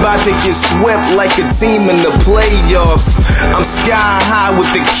 Y'all about to get swept like a team in the playoffs. I'm sky high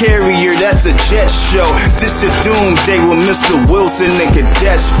with the carrier, that's a jet show. This a doomsday with Mr. Wilson and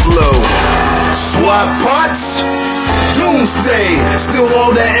Kadesh Flow. Swap pots, doomsday. Still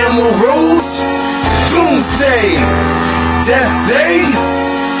all the ammo rolls, doomsday. Death day,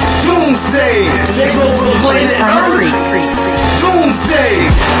 doomsday. Take over planet Earth, doomsday.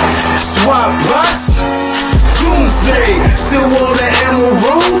 Swap pots, doomsday. Still all the ammo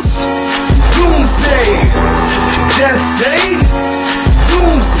rolls, doomsday. Death day,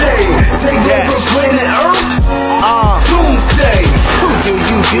 doomsday. Take over planet Earth, doomsday. Who do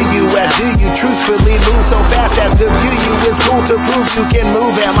you as do you truthfully move so fast as to view you? It's cool to prove you can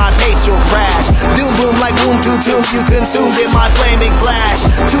move at my pace you'll crash. Doom boom like boom to tomb, you consumed in my flaming flash.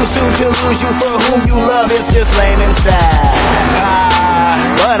 Too soon to lose you, for whom you love is just lame and sad.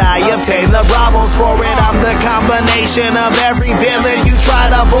 But I obtain the bravos for it. I'm the combination of every villain you try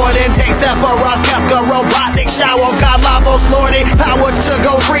to avoid and take Sephiroth, Kefka, Robotnik, Shower, God, Lavos, Lordy. Power to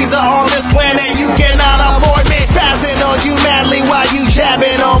go freezer on this planet, you cannot afford me. Spazzing on you madly while you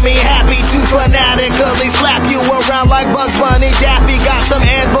jabbing on me. Happy to fanatically slap you around like Bugs Bunny. Daffy got some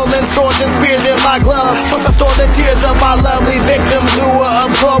anvil and swords and spears in my glove. Plus I store the tears of my lovely victims who were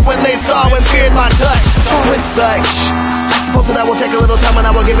absorbed when they saw and feared my touch. So with such, I suppose that will take a little time and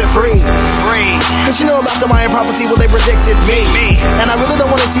I will give it free. Cause you know about the Mayan prophecy, well they predicted me. And I really don't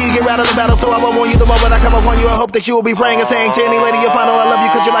want to see you get out of the battle, so I will warn you the moment I come upon you. I hope that you will be praying and saying to any lady you'll find out I love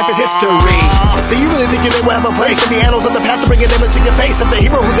you cause your life is history. So you really think they will have a place in the annals of the past to bring an image in your face as the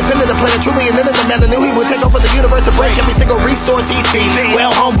hero who defended the planet truly, and then the man that knew he would take over the universe and break every single resource he sees.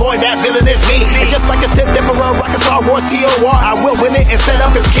 Well homeboy, that villain is me. And just like a Sith Emperor, rock a Star Wars TOR, I will win it and set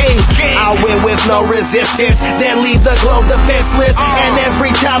up as king. I'll win with no resistance, then leave the globe defenseless. And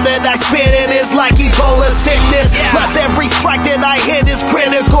every time that I spin it is like Ebola sickness. Plus every strike that I hit is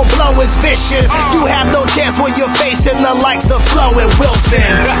is vicious. You have no chance when you're facing the likes of Flo and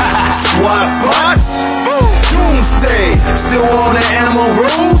Wilson. SWAT bus, doomsday, still all the ammo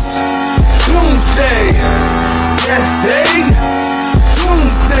rules. Doomsday, death day,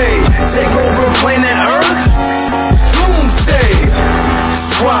 doomsday, take over planet Earth. Doomsday,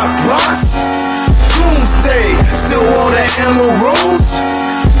 SWAT bus, doomsday, still all the ammo rules.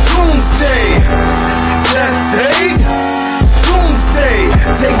 Doomsday, death day, doomsday,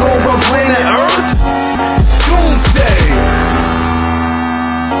 take over planet Earth. Doomsday.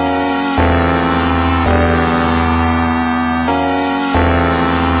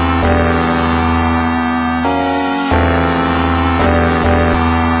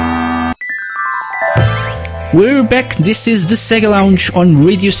 We're back. This is the Sega Lounge on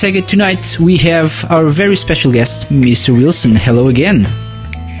Radio Sega. Tonight we have our very special guest, Mr. Wilson. Hello again.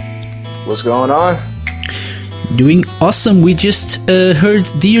 What's going on? Doing awesome. We just heard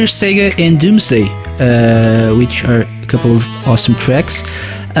Dear Sega and Doomsday, which are a couple of awesome tracks.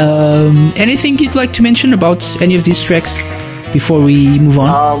 Anything you'd like to mention about any of these tracks before we move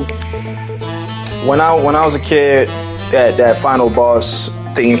on? When I was a kid, that final boss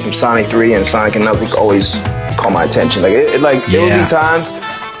theme from Sonic 3 and Sonic and Knuckles always caught my attention. Like it would be times.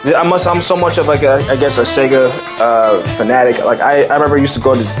 I'm so much of like a Sega fanatic. Like I remember I used to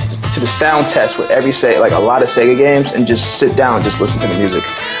go to the sound test with every a lot of Sega games and just sit down and just listen to the music.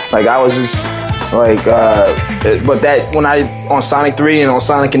 Like I was just like, but that when on Sonic 3 and on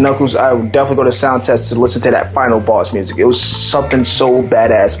Sonic and Knuckles, I would definitely go to sound tests to listen to that final boss music. It was something so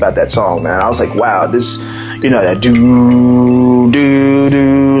badass about that song, man. I was like, wow, this, that do,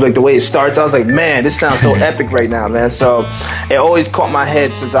 like the way it starts, I was like, man, this sounds so epic right now, man. So it always caught my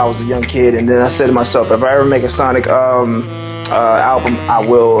head since I was a young kid. And then I said to myself, if I ever make a Sonic album, I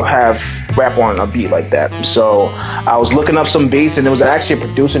will have rap on a beat like that. So I was looking up some beats, and there was actually a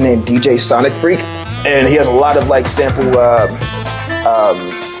producer named DJ Sonic Freak, and he has a lot of like sample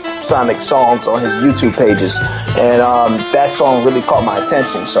Sonic songs on his YouTube pages, and that song really caught my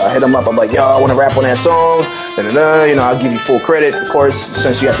attention. So I hit him up. I'm like, yo, I want to rap on that song. I'll give you full credit, of course,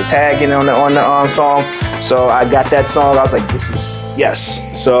 since you have to tag in on the song. So I got that song. I was like, this is yes.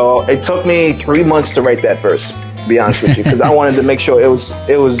 So it took me 3 months to write that verse, to be honest with you, because I wanted to make sure it was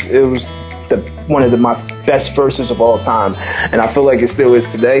one of my best verses of all time, and I feel like it still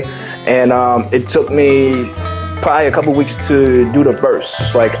is today. And it took me probably a couple weeks to do the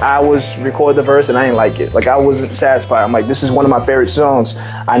verse. Like I was record the verse and I didn't like it. Like I wasn't satisfied. I'm like, this is one of my favorite songs.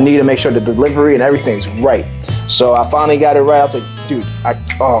 I need to make sure the delivery and everything's right. So I finally got it right. I was like, dude,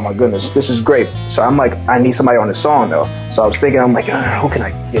 oh my goodness, this is great. So I'm like, I need somebody on this song though. So I was thinking, I'm like, who can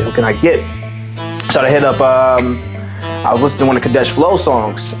I get? So I hit up, I was listening to one of Kadesh Flow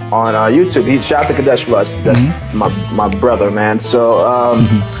songs on YouTube. He shot the Kadesh Flow. That's my brother, man. So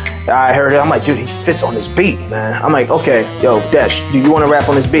I heard it. I'm like, dude, he fits on this beat, man. I'm like, okay, yo, Desh, do you want to rap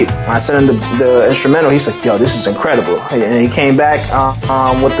on this beat? I sent him the instrumental. He's like, yo, this is incredible. And he came back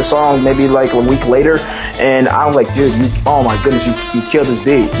with the song maybe like a week later. And I'm like, dude, oh my goodness, you killed this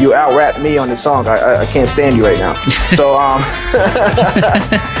beat. You out-rapped me on this song. I can't stand you right now. So,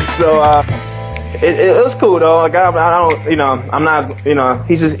 It was cool though. Like I don't, I'm not,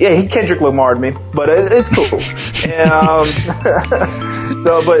 he's just, he Kendrick Lamar'd me, but it's cool. And,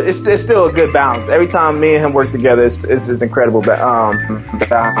 no, but it's still a good balance. Every time me and him work together, it's an incredible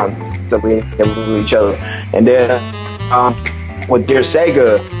balance that we have with each other. And then with Dear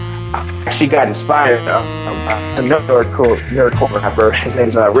Sega, I actually got inspired. Another nerdcore rapper, his name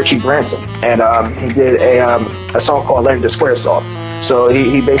is Richie Branson, and he did a song called "Learn to Squaresoft." So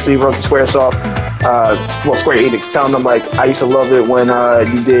he basically wrote to Squaresoft. Square Enix, telling them like, I used to love it when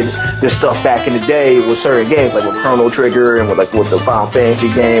you did this stuff back in the day with certain games, like with Chrono Trigger and with the Final Fantasy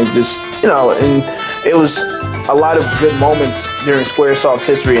games, and it was a lot of good moments during Squaresoft's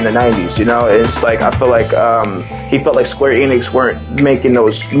history in the 90s. It's like I feel like he felt like Square Enix weren't making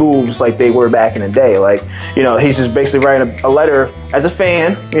those moves like they were back in the day. Like, he's just basically writing a letter as a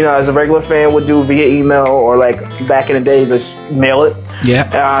fan, as a regular fan would do via email, or like back in the day, just mail it.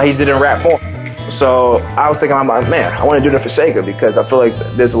 Yeah. He didn't rap more. So I was thinking, I'm like, man, I want to do that for Sega, because I feel like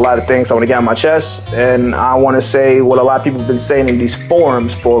there's a lot of things I want to get on my chest, and I want to say what a lot of people have been saying in these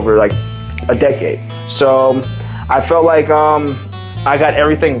forums for over like a decade. So I felt like I got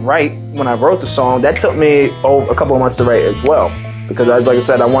everything right when I wrote the song. That took me a couple of months to write as well, because like I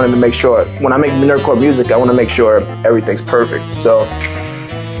said, I wanted to make sure when I make nerdcore music, I want to make sure everything's perfect. So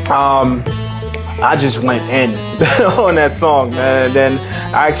I just went in on that song, man. And then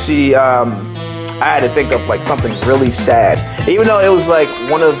I actually I had to think of like something really sad, even though it was like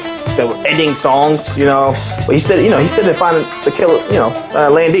one of ending songs, you know. But he still didn't find the killer,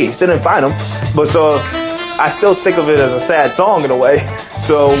 Landy. He still didn't find him. But so I still think of it as a sad song in a way.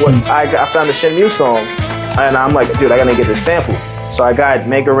 So when I found the Shenmue song, and I'm like, dude, I gotta get this sample. So I got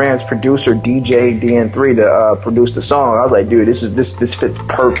Mega Ran's producer DJ DN3 to produce the song. I was like, dude, this fits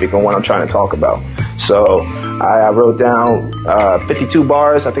perfect on what I'm trying to talk about. So I wrote down 52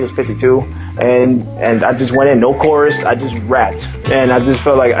 bars. I think it's 52. And I just went in, no chorus. I just rapped, and I just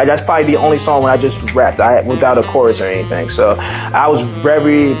felt like that's probably the only song when I just rapped without a chorus or anything. So I was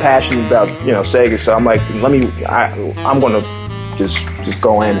very passionate about Sega. So I'm like, I'm gonna just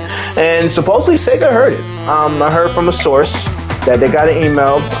go in. And supposedly Sega heard it. I heard from a source that they got an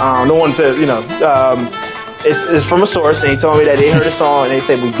email. No one said, it's from a source, and he told me that they heard the song and they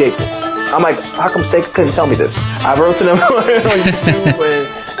said we digged it. I'm like, how come Sega couldn't tell me this? I wrote to them on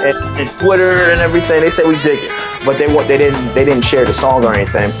YouTube and Twitter and everything. They said we dig it, but they didn't share the song or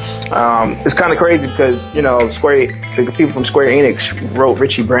anything. It's kind of crazy because the people from Square Enix wrote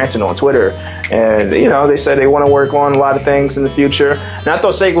Richie Branson on Twitter, and they said they want to work on a lot of things in the future. And I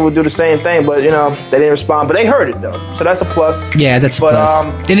thought Sega would do the same thing, but they didn't respond. But they heard it though, so that's a plus. Yeah, that's a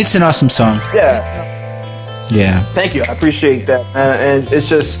plus. And it's an awesome song. Yeah. Thank you. I appreciate that, and it's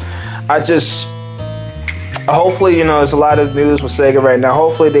just. Hopefully, there's a lot of news with Sega right now.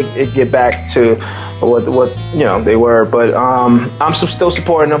 Hopefully, they get back to what they were. But I'm still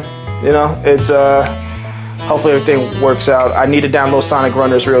supporting them. It's hopefully everything works out. I need to download Sonic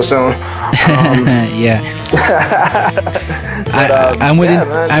Runners real soon. Yeah.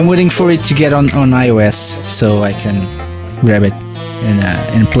 I'm waiting for it to get on iOS so I can grab it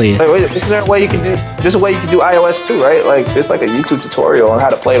and play it. Wait, isn't there a way you can do? There's a way you can do iOS too, right? Like there's like a YouTube tutorial on how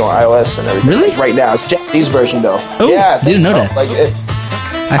to play it on iOS and everything. Really? Like, right now, it's Japanese version though. Oh, yeah, I didn't know that. Like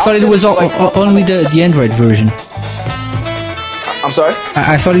I thought it was only the Android version. I'm sorry?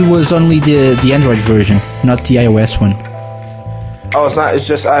 I thought it was only the Android version, not the iOS one. Oh, it's not. It's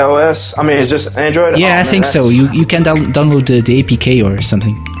just iOS. I mean, it's just Android. Yeah, I think so. You can download the APK or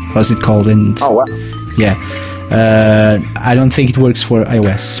something. What's it called? Oh wow. Yeah. I don't think it works for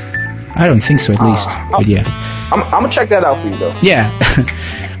iOS. I don't think so, at least. But yeah, I'm gonna check that out for you, though. Yeah.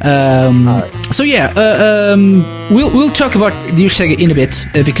 Right. So yeah, we'll talk about Dear Sega in a bit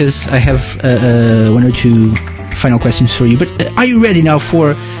because I have one or two final questions for you. But are you ready now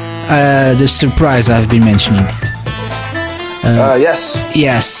for the surprise I've been mentioning? Yes.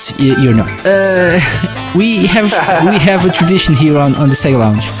 Yes, you're not. We have a tradition here on the Sega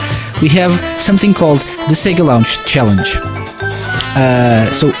Lounge. We have something called the Sega Lounge Challenge.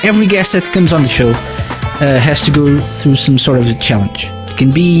 So every guest that comes on the show has to go through some sort of a challenge. It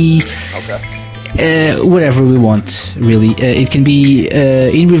can be whatever we want, really. It can be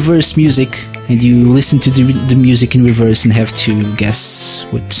in reverse music, and you listen to the music in reverse and have to guess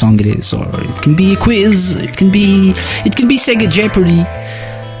what song it is. Or it can be a quiz. It can be Sega Jeopardy.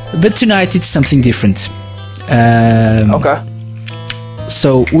 But tonight it's something different. Okay.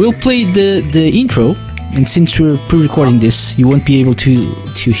 So we'll play the intro, and since we're pre-recording this, you won't be able to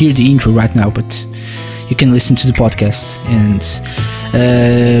hear the intro right now, but you can listen to the podcast and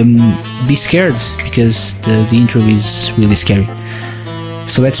be scared because the intro is really scary.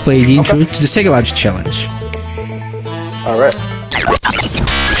 So let's play the intro to the Sega Lounge Challenge. All right.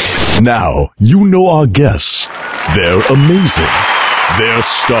 Now you know our guests. They're amazing. They're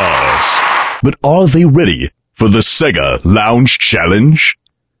stars. But are they ready for the Sega Lounge Challenge?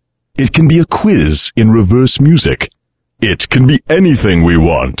 It can be a quiz in reverse music. It can be anything we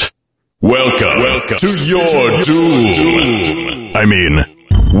want. Welcome to your doom. I mean,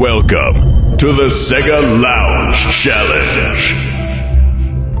 welcome to the Sega Lounge Challenge.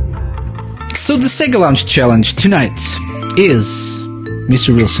 So the Sega Lounge Challenge tonight is...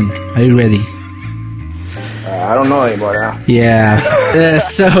 Mr. Wilson, are you ready? I don't know anymore now. Yeah.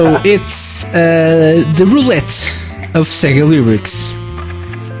 So it's the roulette of Sega lyrics.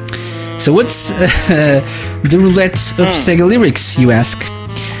 So what's the roulette of Sega lyrics, you ask?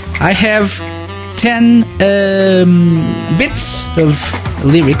 I have 10 bits of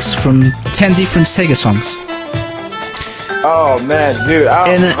lyrics from 10 different Sega songs. Oh man, dude!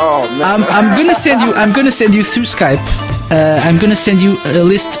 I'm gonna send you through Skype. I'm gonna send you a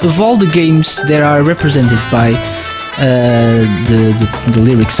list of all the games that are represented by the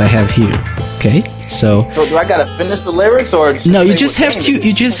lyrics I have here. Okay, so do I gotta finish the lyrics or just no? You just have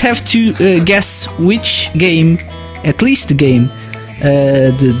to guess which game, at least the game,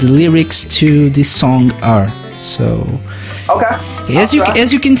 the lyrics to this song are. So okay. As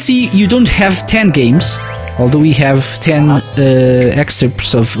you can see, you don't have 10 games. Although we have 10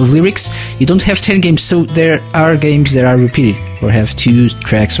 excerpts of lyrics, you don't have 10 games. So there are games that are repeated or have 2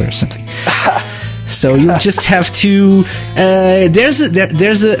 tracks or something. So you just have to. There's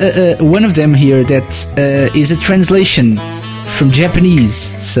a one of them here that is a translation from Japanese.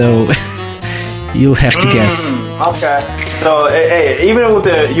 So you'll have to guess. Okay. So hey, even with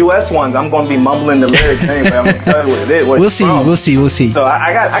the US ones, I'm going to be mumbling the lyrics anyway. I'm going to tell you what it is. We'll see. So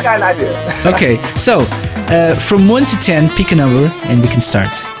I got an idea. Okay. So from 1 to 10, pick a number and we can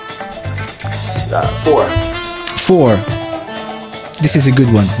start. 4. 4. This is a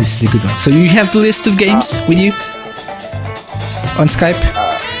good one. So you have the list of games with you on Skype?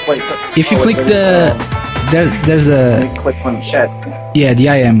 Wait. If you click there's a... Let me click on chat. Yeah, the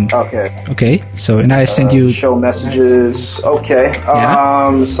IM. Okay. So, and I send you... Show messages. Okay.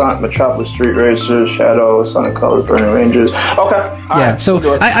 Yeah. Sonic Metropolis Street Racer, Shadow, Sonic Colors, Burning Rangers. Okay. Yeah, so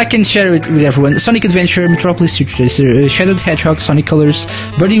I can share it with everyone. Sonic Adventure, Metropolis Street Racer, Shadow the Hedgehog, Sonic Colors,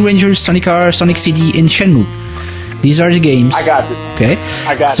 Burning Rangers, Sonic R, Sonic CD, and Shenmue. These are the games. I got this. Okay.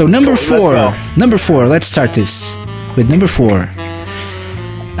 So number 4. Number 4. Let's start this with number 4.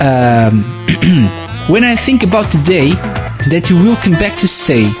 When I think about the day that you will come back to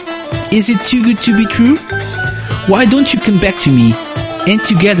stay, is it too good to be true? Why don't you come back to me, and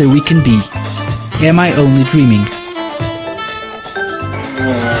together we can be? Am I only dreaming?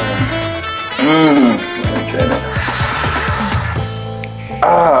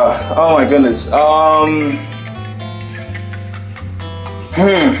 Oh my goodness.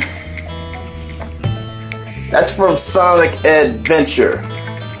 That's from Sonic Adventure.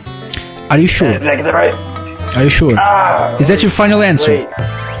 Are you sure? Did I get that right? Are you sure? Is that your final answer?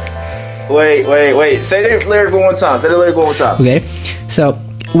 Wait. Say the lyric one more time. Okay. So,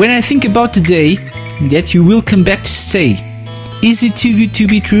 when I think about the day that you will come back to stay, is it too good to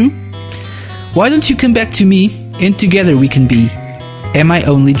be true? Why don't you come back to me, and together we can be? Am I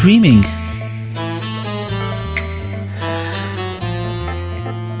only dreaming?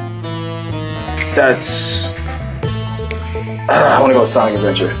 That's... I want to go with Sonic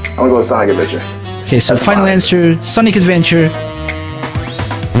Adventure. Okay, so final answer, Sonic Adventure.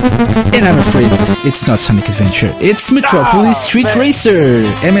 And I'm afraid it's not Sonic Adventure. It's Metropolis Street Racer,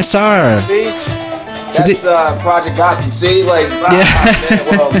 MSR. See? That's Project Gotham. See? Like,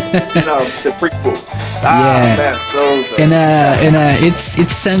 the prequel. Man, so. And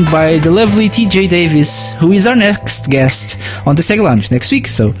it's sung by the lovely TJ Davis, who is our next guest on the Sega Lounge next week.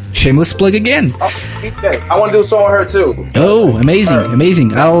 So shameless plug again. Oh, I want to do a song with her too. Oh,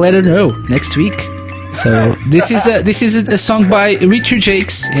 amazing! I'll let her know next week. So this is a song by Richard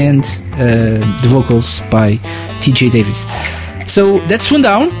Jakes and the vocals by TJ Davis. So that's one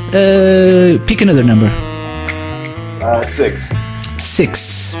down. Pick another number. 6.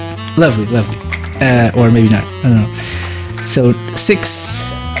 6. Lovely. Or maybe not. I don't know. So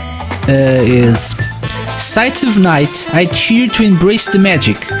 6 is Sights of Night. I cheer to embrace the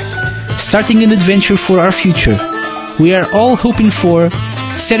magic, starting an adventure for our future. We are all hoping for,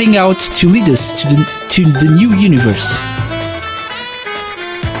 setting out to lead us to the new universe.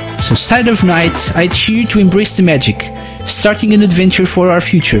 So Sight of Night. I cheer to embrace the magic, starting an adventure for our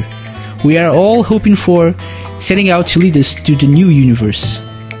future. We are all hoping for, setting out to lead us to the new universe.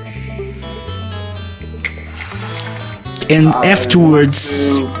 And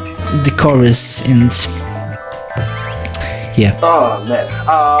afterwards, the chorus and yeah. Oh man,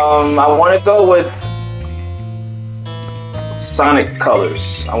 I want to go with Sonic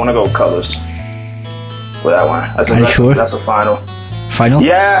Colors. I want to go with Colors with that one. Are you sure? That's a final. Final?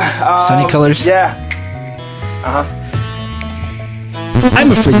 Yeah. Sonic Colors. Yeah.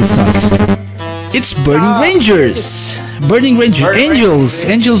 I'm afraid it's not. It's Burning Rangers. Burning Angels.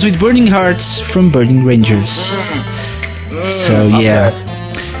 Angels with burning hearts from Burning Rangers. So yeah.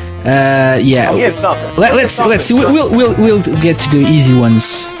 Yeah. Let's see. We'll get to the easy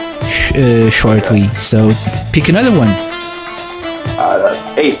ones shortly. So pick another one.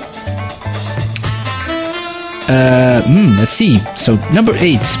 8. Let's see. So number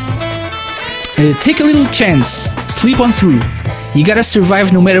 8. Take a little chance. Sleep on through. You gotta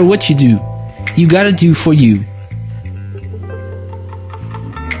survive no matter what you do. You gotta do for you.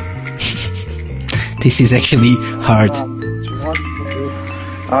 This is actually hard.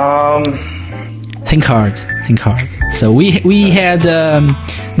 Think hard. So we had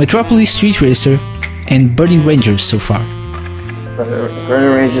Metropolis Street Racer and Burning Rangers so far.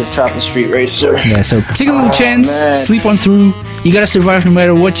 Burning Rangers, Metropolis Street Racer. Yeah, so take a little chance, sleep on through. You gotta survive no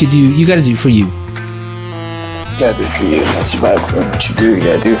matter what you do. You gotta do for you. gotta do for you. That's what you do. You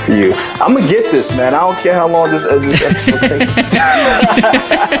gotta do for you. I'm gonna get this, man. I don't care how long this episode takes.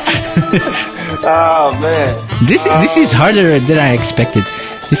 Oh man, this is harder than I expected.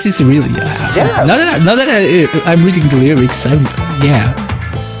 This is really yeah. Now that I'm reading the lyrics, I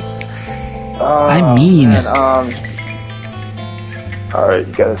mean. Man, all right,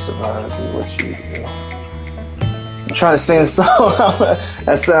 you gotta survive. Do what you do. I'm trying to sing the song.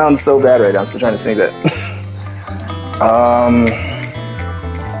 That sounds so bad right now. I'm still trying to sing that.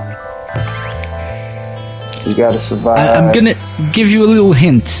 You gotta survive. I'm gonna give you a little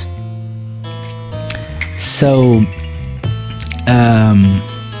hint. So,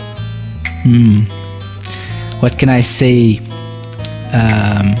 what can I say?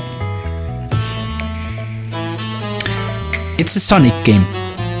 It's a Sonic game.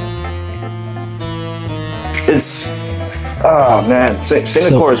 It's man, sing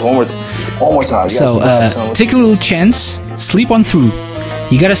the chorus one more time. Take a little chance, sleep on through.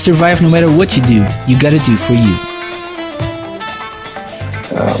 You gotta survive no matter what you do. You gotta do for you.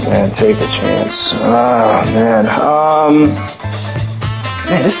 Oh man, take a chance. Oh man,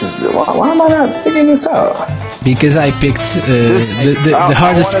 man, this is why am I not figuring this out? Because I picked the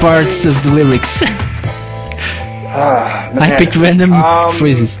hardest parts of the lyrics. I picked random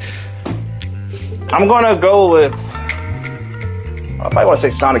phrases. I'm gonna go with. I might want to say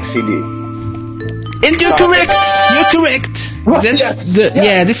Sonic CD. And you're correct. You're correct. Yes.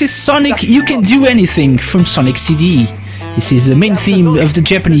 Yeah, this is Sonic. You Can Do Anything from Sonic CD. This is the main theme of the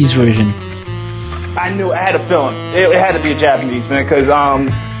Japanese version. I knew. I had a feeling it had to be a Japanese, man, because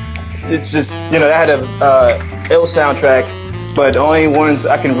it's just it had a ill soundtrack, but the only ones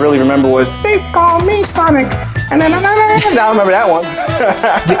I can really remember was "They Call Me Sonic," and then I remember that one.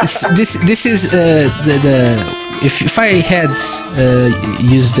 this is the if I had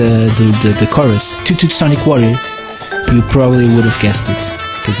used the chorus "Toot Toot Sonic Warrior," you probably would have guessed it.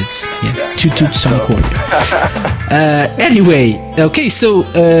 Because it's Toot Toot Sonic Warrior. Anyway, okay, so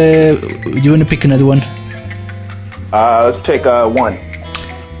you want to pick another one? Let's pick one.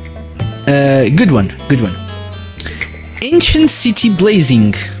 Good one. Ancient city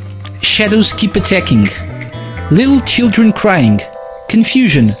blazing, shadows keep attacking, little children crying,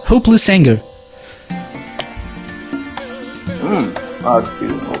 confusion, hopeless anger.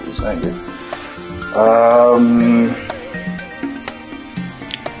 Confusion, hopeless anger.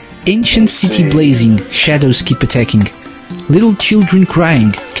 Ancient city blazing, shadows keep attacking, little children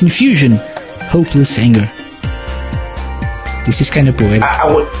crying, confusion, hopeless anger. This is kind of poetic.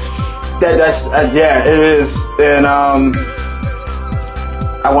 That's it is, and I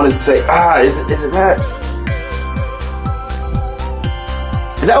wanted to say, is it that?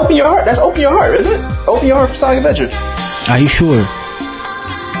 Is that Open Your Heart? That's Open Your Heart, isn't it? Open Your Heart from Sonic Adventure. Are you sure?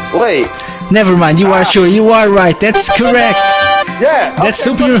 Wait. Never mind. You are sure. You are right. That's correct. Yeah, that's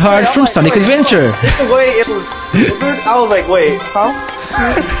Open Your Heart from Sonic Adventure. The way it was, I was like, wait, huh?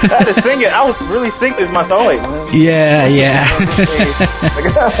 I had to sing it. I was really singing this myself. Like, yeah.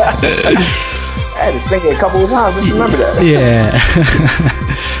 I had to sing it a couple of times. Just remember that. Yeah.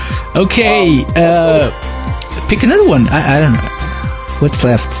 Okay. Pick another one. I don't know. What's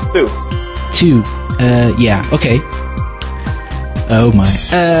left? Two. Yeah. Okay. Oh my.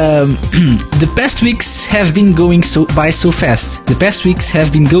 The past weeks have been going by so fast.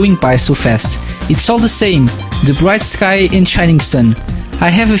 It's all the same. The bright sky and shining sun. I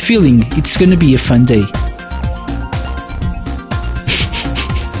have a feeling it's gonna be a fun day.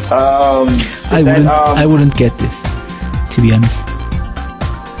 I wouldn't get this, to be honest.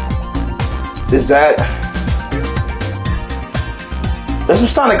 Is that... That's from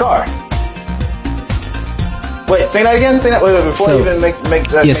Sonic R. Wait, say that again. Say that before you even make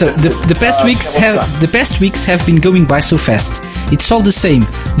that. Yeah. So the past weeks have been going by so fast. It's all the same.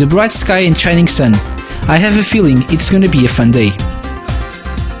 The bright sky and shining sun. I have a feeling it's gonna be a fun day.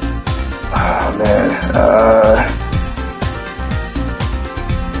 Oh man.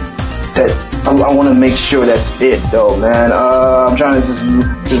 I want to make sure that's it though, man. I'm trying to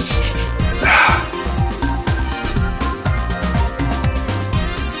just.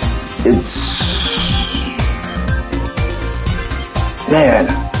 It's. Man,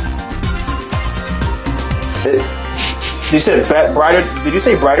 you said brighter. Did you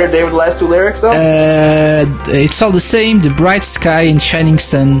say brighter day with the last two lyrics though? It's all the same. The bright sky and shining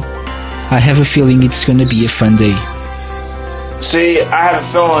sun. I have a feeling it's gonna be a fun day. See, I have a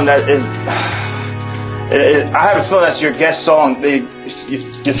feeling that is. I have a feeling that's your guest song.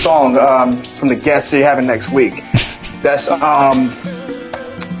 Your song from the guest you're having next week. That's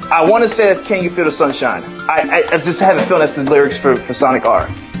I want to say that's "Can You Feel the Sunshine." I just have a feeling that's the lyrics for Sonic R.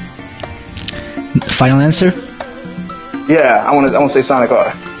 Final answer? Yeah, I want to say Sonic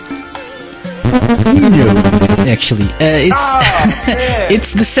R. No, actually,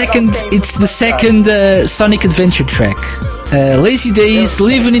 it's the second Sonic Adventure track. Lazy Days,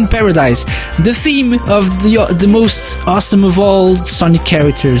 Living in Paradise, the theme of the most awesome of all Sonic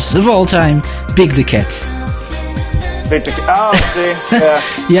characters of all time, Big the Cat. Oh, see, yeah.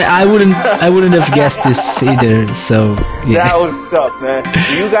 Yeah, I wouldn't have guessed this either. So yeah. That was tough, man.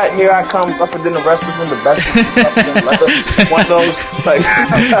 You got Here I Come upper than the rest of them, the best one of those. Like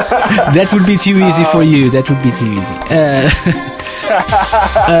that would be too easy for you. That would be too easy.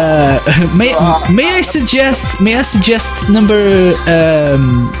 May I suggest number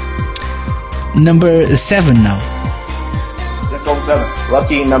 7 now? Let's go with 7.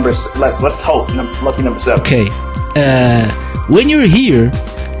 Lucky number. Let's hope. Lucky number 7. Okay. When you're here,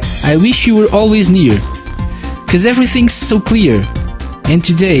 I wish you were always near, 'cause everything's so clear, and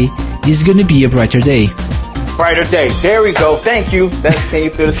today is gonna be a brighter day. Brighter day. There we go. Thank you. That's Can You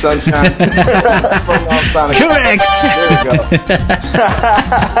Feel the Sunshine? Correct. There we go.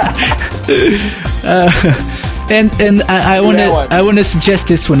 And I wanna suggest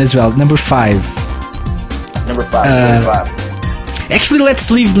this one as well. Number 5. Number 5. Actually, let's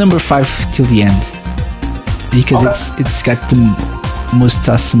leave number 5 till the end, because it's got the most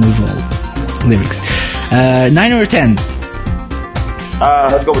awesome of all lyrics. 9 or 10?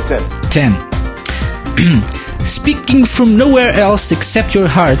 Let's go with 10. 10. Speaking from nowhere else except your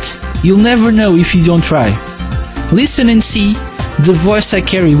heart, you'll never know if you don't try. Listen and see the voice I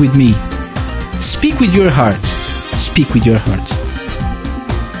carry with me. Speak with your heart. Speak with your heart.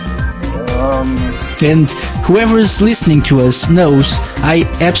 And whoever's listening to us knows I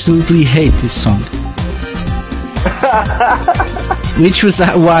absolutely hate this song. Which was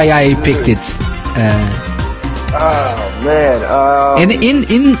why I picked it. Oh man! And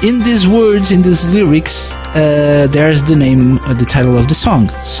in these words, in these lyrics, there's the name, the title of the song.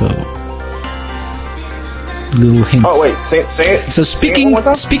 So, little hint. Oh wait, say it. So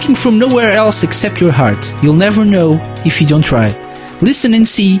speaking from nowhere else except your heart, you'll never know if you don't try. Listen and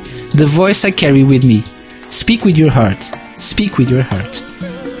see the voice I carry with me. Speak with your heart. Speak with your heart.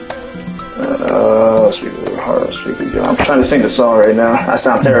 Speak with your heart. Speak with your heart. I'm trying to sing the song right now. I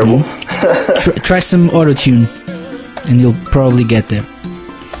sound terrible. Try some auto-tune, and you'll probably get there.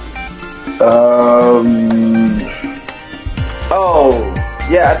 Oh,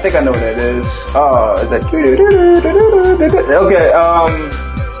 yeah, I think I know what that is. Is that? Okay.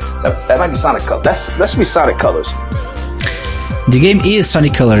 That might be Sonic Colors. That should be Sonic Colors. The game is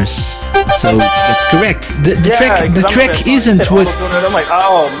Sonic Colors, so that's correct. The track isn't what. I'm like,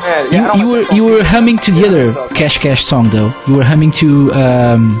 oh man. Yeah, you were humming to the other Cash Cash song though. You were humming to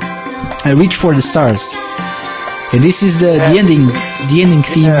Reach for the Stars, and this is the ending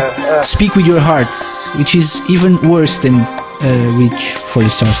theme. Speak with your heart, which is even worse than Reach for the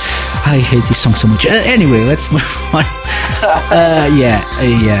Stars. I hate this song so much. Anyway, let's move on.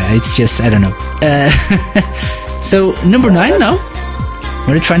 It's just I don't know. So number 9 now.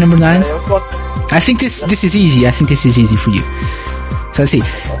 Want to try number 9? I think this is easy. I think this is easy for you. So let's see.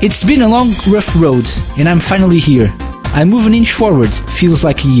 It's been a long, rough road, and I'm finally here. I move an inch forward. Feels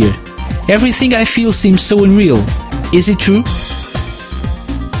like a year. Everything I feel seems so unreal. Is it true?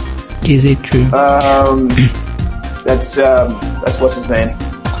 Is it true? That's what's his name?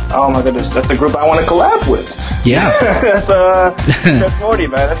 Oh my goodness, that's the group I want to collab with. Yeah. That's Chris Morty,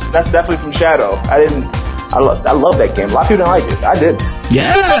 man. That's definitely from Shadow. I love that game. A lot of people don't like it. I did.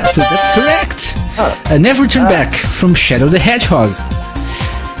 Yeah, so that's correct. Never Turn Back from Shadow the Hedgehog.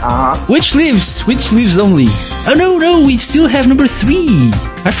 Which lives only. Oh no, we still have number 3.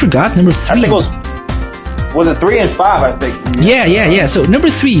 I forgot number 3. I think it was it 3 and 5, I think. Yeah. So number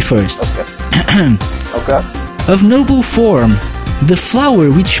 3 first. Okay. Of noble form, the flower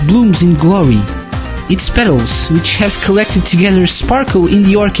which blooms in glory, its petals which have collected together sparkle in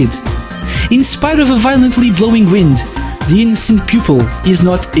the orchid. In spite of a violently blowing wind, the innocent pupil is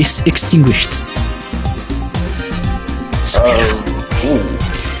not extinguished. So beautiful.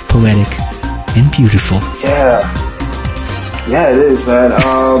 Poetic and beautiful. Yeah, it is, man.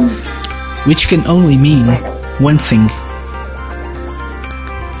 Which can only mean one thing.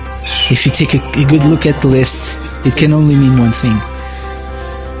 If you take a good look at the list, it can only mean one thing.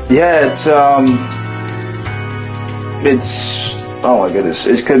 Yeah, it's oh my goodness,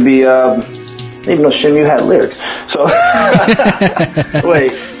 it could be even though Shenmue had lyrics. So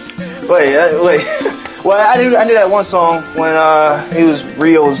wait. Well, I knew that one song when he was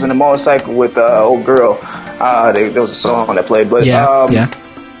Rio's in a motorcycle with old girl. There was a song that played, but I'm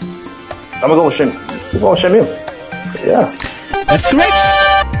gonna go with Shenmue. Yeah, that's correct.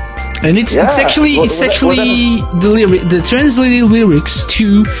 And it's actually the translated lyrics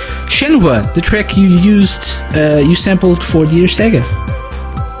to Shenhua, the track you sampled for Dear Sega.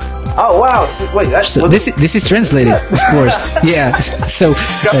 Oh wow! Wait, this is translated, of course. Yeah. So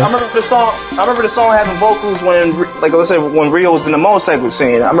I remember the song. I remember the song having vocals when, like, let's say when Rio was in the motorcycle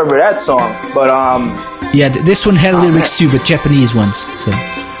scene. I remember that song, but yeah, this one had lyrics too, but Japanese ones. So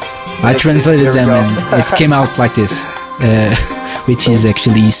I translated them, and it came out like this, which is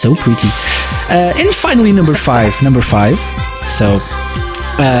actually so pretty. And finally, number five. So.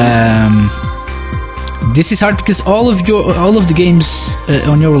 This is hard because all of the games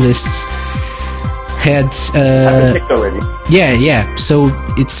on your lists had picked already. Yeah. So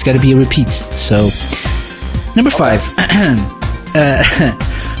it's got to be a repeat. So number 5.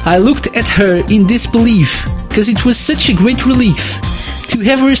 I looked at her in disbelief because it was such a great relief to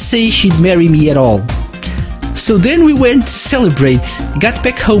have her say she'd marry me at all. So then we went to celebrate. Got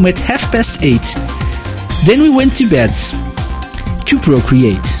back home at 8:30. Then we went to bed to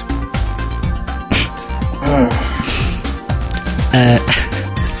procreate.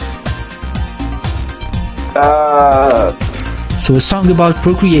 So a song about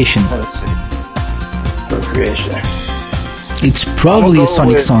procreation. Let's see. Procreation. It's probably a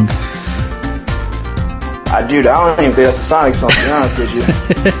Sonic song. Dude, I don't even think that's a Sonic song, to be honest with you.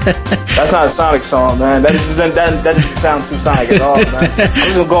 That's not a Sonic song, man. That doesn't sound too Sonic at all, man.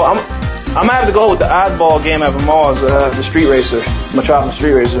 I'm gonna have to go with the oddball game at Mars, the Street Racer, Metropolis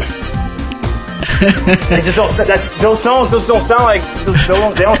Street Racer. Those songs just don't sound like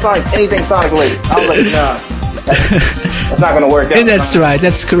they don't sound like anything Sonic related. I was like, nah, that's not gonna work out. And that's right,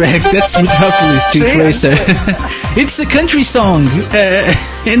 that's correct. That's Metropolis Street Racer. It's a country song,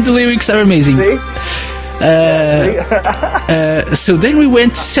 and the lyrics are amazing. So then we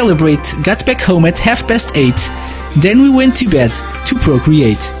went to celebrate. Got back home at 8:30. Then we went to bed to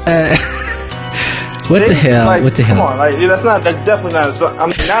procreate. What the hell? Like, what the hell? Come on, that's definitely not. So, I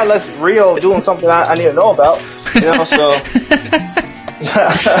mean, now let's Rio doing something I need to know about. You know, so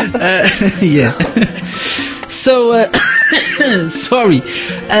yeah. So sorry.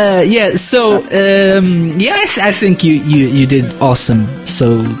 Yeah. So I think you did awesome.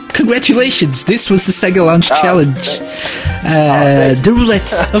 So congratulations. This was the Sega Launch Challenge. The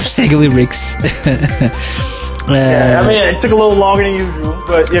roulette of Sega lyrics. Yeah, I mean, it took a little longer than usual,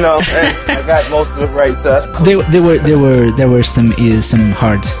 but you know, I got most of it right, so that's cool. There were some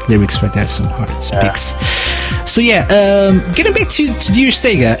hard lyrics right there, some hard picks. So yeah, getting back to Dear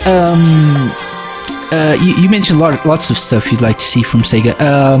Sega, you mentioned lots of stuff you'd like to see from Sega.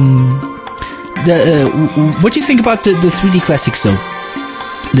 What do you think about the 3D classics though?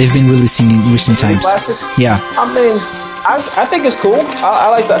 They've been releasing in recent times. Classics? Yeah. I mean, I think it's cool. I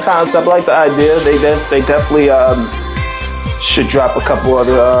like that concept. I like the idea. They definitely should drop a couple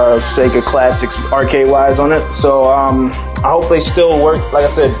other Sega classics arcade-wise on it. So I hope they still work. Like I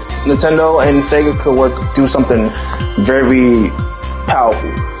said, Nintendo and Sega could do something very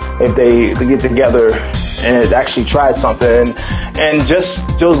powerful if they get together and actually try something. And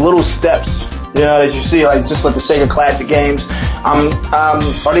just those little steps, you know, that you see, like just like the Sega classic games.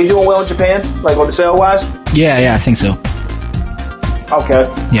 Are they doing well in Japan, like on the sale-wise? Yeah, I think so. Okay.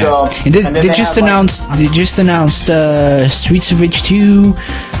 Yeah. So, they just announced Streets of Rage 2,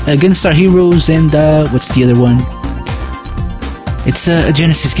 Gunstar Heroes, and what's the other one? It's a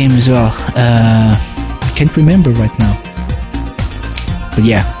Genesis game as well. I can't remember right now. But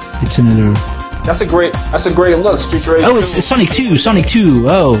yeah, it's another. That's a great look. Streets of Rage. Oh, it's Sonic 2.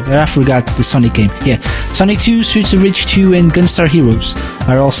 Oh, I forgot the Sonic game. Yeah, Sonic 2, Streets of Rage 2, and Gunstar Heroes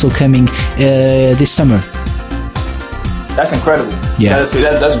are also coming this summer. That's incredible. Yeah, that's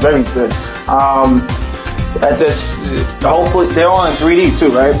very good. Hopefully they're all in 3D too,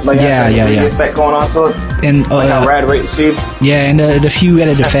 right? Like yeah. Effect going on to it, and like how rad rate to see. Yeah, and the few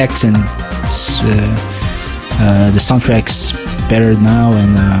added effects and the soundtrack's better now,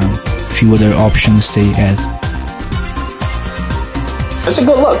 and a few other options they add. It's a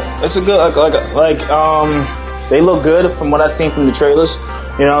good look. It's a good like they look good from what I've seen from the trailers.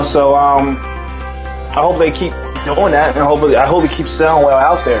 You know, so I hope they keep doing that, and I hope it keeps selling well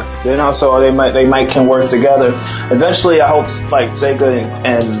out there. You know, so they might can work together. Eventually, I hope like Sega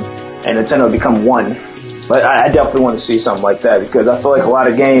and Nintendo become one. But I definitely want to see something like that because I feel like a lot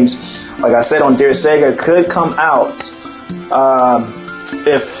of games, like I said on Dear Sega, could come out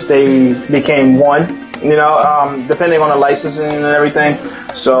if they became one. You know, depending on the licensing and everything.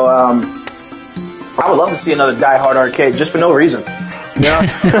 So I would love to see another Die Hard arcade just for no reason. You know,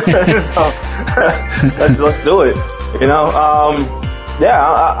 so let's do it. You know,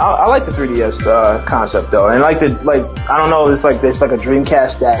 I like the 3DS concept though, and I don't know, it's like a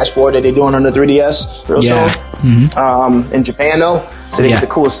Dreamcast dashboard that they're doing on the 3DS real soon. Mm-hmm. In Japan though, so they get the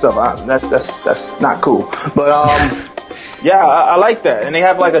cool stuff. That's not cool, but I like that, and they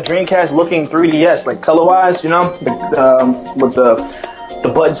have like a Dreamcast looking 3DS, like color wise, with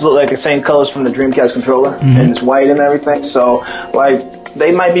the buttons look like the same colors from the Dreamcast controller, and it's white and everything. So like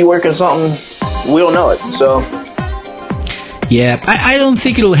they might be working something, we don't know it. So. Yeah, I don't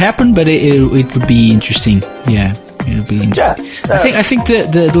think it'll happen, but it would be interesting. Yeah, it'll be interesting. Yeah. I think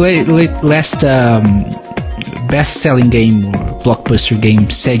the last best-selling game or blockbuster game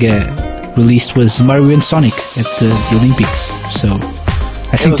Sega released was Mario and Sonic at the Olympics. So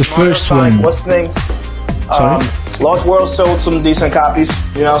I think the first Sonic, one. what's the name? Sorry? Lost World sold some decent copies,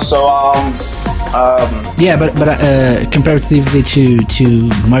 So yeah, but comparatively to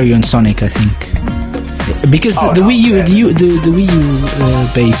Mario and Sonic, I think. Because the Wii U, the Wii U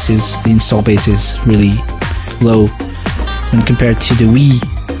the install base is really low when compared to the Wii,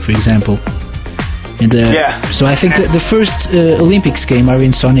 for example. And so I think the first Olympics game, Mario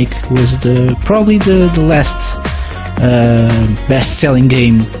and Sonic, was probably the last best-selling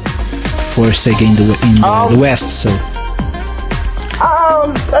game for Sega in the West. So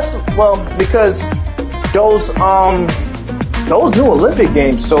because those new Olympic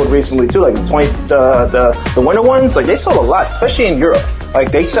games sold recently too, like the winter ones, like they sold a lot, especially in Europe.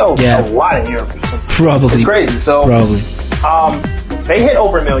 Like they sell a lot in Europe. Probably, it's crazy. So they hit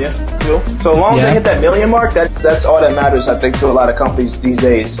over 1 million too. So as long as they hit that 1 million mark, that's all that matters, I think, to a lot of companies these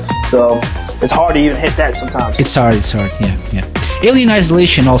days. So it's hard to even hit that sometimes. It's hard. Yeah. Alien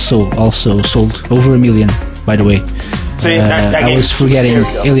Isolation also sold over 1 million. By the way, I was forgetting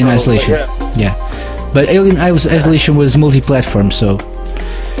Alien Isolation. Yeah. But Alien Isolation was multi-platform, so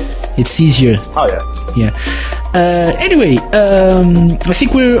it's easier. Oh, yeah. Anyway, I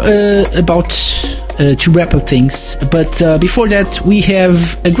think we're about to wrap up things. But before that, we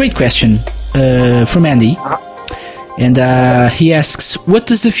have a great question from Andy. And he asks, what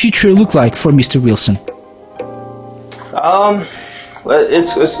does the future look like for Mr. Wilson?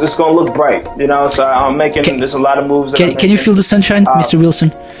 It's going to look bright, so I'm making, there's a lot of moves. Can you feel the sunshine, Mr.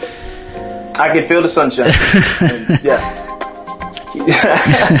 Wilson? I can feel the sunshine.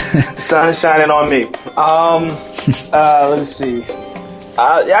 The sun is shining on me. Let me see.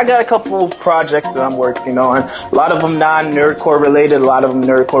 I got a couple projects that I'm working on. A lot of them non-nerdcore related, a lot of them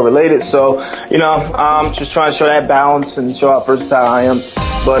nerdcore related. So, I'm just trying to show that balance and show how versatile I am.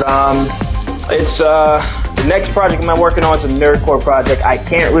 But it's the next project I'm working on is a nerdcore project. I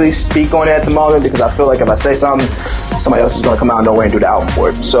can't really speak on it at the moment because I feel like if I say something, somebody else is going to come out of nowhere and do the album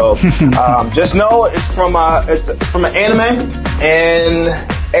for it. So just know it's from an anime, and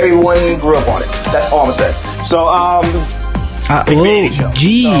everyone grew up on it. That's all I'm saying. So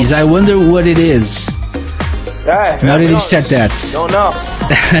geez, so, I wonder what it is. Yeah, now that you said that, don't know.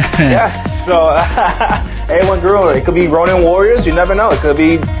 So everyone grew on it. It could be Ronin Warriors. You never know. It could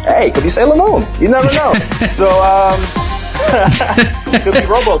be Sailor Moon. You never know. So it could be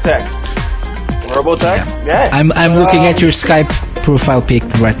Robotech. Yeah. I'm looking at your Skype profile pic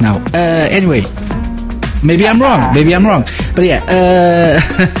right now. Anyway, maybe I'm wrong. But yeah.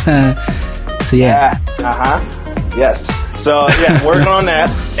 So yeah. Yes. So yeah, working on that,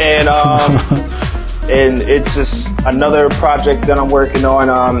 and it's just another project that I'm working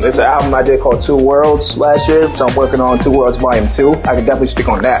on. It's an album I did called Two Worlds last year, so I'm working on Two Worlds Volume 2. I can definitely speak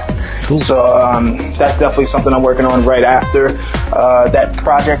on that. Cool. So that's definitely something I'm working on right after that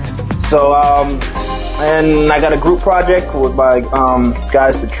project. So and I got a group project with my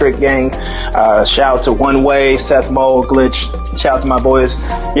guys, the Trick Gang. Shout out to One Way, Seth Mo, Glitch. Shout out to my boys.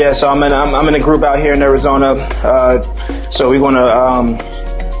 Yeah, so I'm in a group out here in Arizona. So we're gonna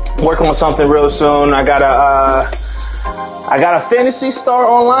working on something real soon. I got a Phantasy Star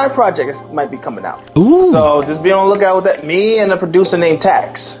Online project. It might be coming out. Ooh. So just be on the lookout with that. Me and a producer named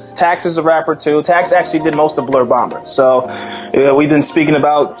Tax. Tax is a rapper too. Tax actually did most of Blur Bomber. So we've been speaking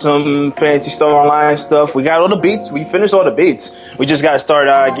about some Phantasy Star Online stuff. We got all the beats. We finished all the beats. We just got to start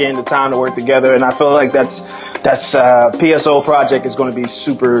getting the time to work together. And I feel like that's PSO project is going to be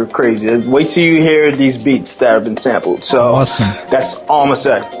super crazy. Wait till you hear these beats that have been sampled. So awesome. That's all I'm gonna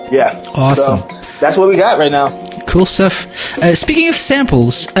say. Yeah. Awesome. So that's what we got right now. Cool stuff. Speaking of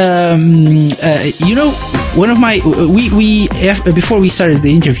samples, one of my we before we started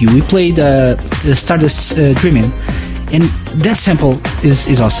the interview, we played the Stardust Dreamin', and that sample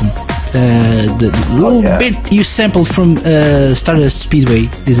is awesome. The little bit you sampled from Stardust Speedway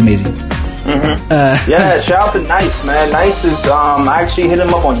is amazing. Yeah, shout out to Nice, man. Nice is I actually hit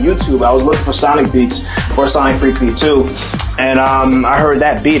him up on YouTube. I was looking for Sonic beats for Sonic Freak Beat 2, And I heard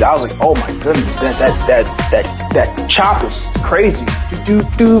that beat. I was like, oh my goodness, that chop is crazy. Do.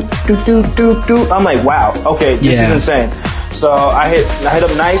 I'm like, wow, okay, this is insane. So I hit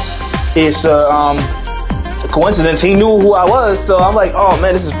up Nice. It's a coincidence. He knew who I was, so I'm like, oh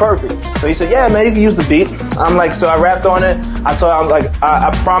man, this is perfect. So he said, yeah, man, you can use the beat. I'm like, so I rapped on it. I'm like,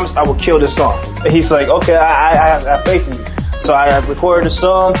 I promised I would kill this song. And he's like, okay, I have faith in you. So I recorded the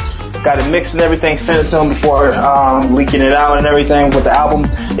song. Got it mixed and everything, sent it to him before leaking it out and everything with the album.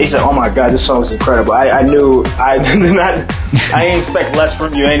 He said, oh my God, this song is incredible. I knew I didn't expect less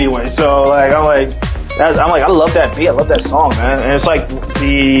from you anyway. So like, I'm like, I love that beat. I love that song, man. And it's like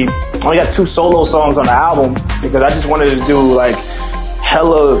I only got 2 solo songs on the album because I just wanted to do like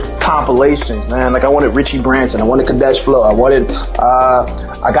hella compilations, man. Like I wanted Richie Branson, I wanted Kadesh Flow, I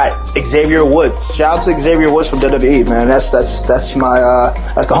got Xavier Woods. Shout out to Xavier Woods from WWE, man. That's my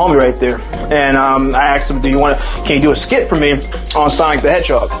that's the homie right there. And I asked him, can you do a skit for me on Sonic the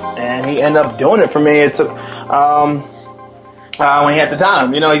Hedgehog? And he ended up doing it for me. It took when he had the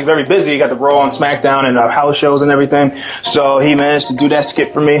time. You know, he's very busy. He got the Raw on SmackDown and house shows and everything. So he managed to do that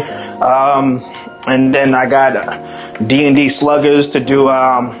skit for me. And then I got D&D Sluggers to do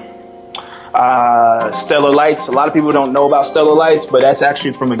Stellar Lights. A lot of people don't know about Stellar Lights, but that's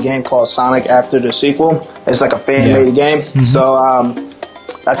actually from a game called Sonic After the Sequel. It's like a fan-made game. Mm-hmm. So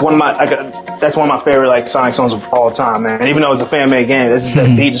that's one of my favorite like Sonic songs of all time, man. And even though it's a fan-made game,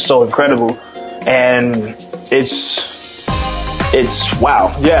 the beat is so incredible, and it's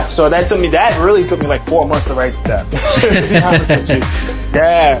wow. Yeah. So that really took me like 4 months to write that. To be honest with you.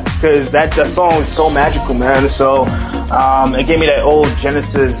 Yeah, because that song is so magical, man. So it gave me that old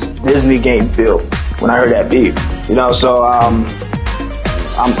Genesis Disney game feel when I heard that beat. You know, so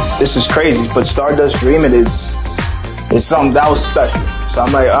this is crazy. But Stardust Dreamin' is something that was special. So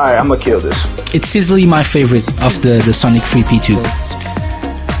I'm like, all right, I'm gonna kill this. It's easily my favorite of the Sonic 3P2.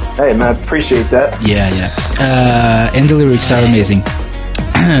 Hey man, appreciate that. Yeah. And the lyrics are amazing.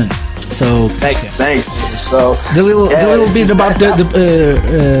 So thanks. So the little bit about the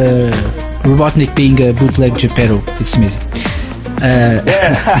Robotnik being a bootleg Geppetto, it's amazing.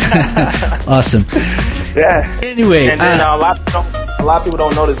 Awesome. Yeah. Anyway, and then a lot of people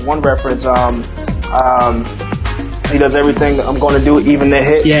don't know this one reference. He does everything I'm going to do, even the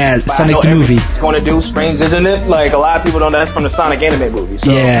hit. Yeah, Sonic the movie. Going to do, strange, isn't it? Like a lot of people don't know that's from the Sonic anime movie.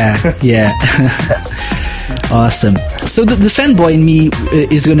 So. Yeah. Awesome. So the fanboy in me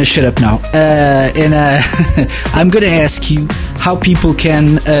is going to shut up now, and I'm going to ask you how people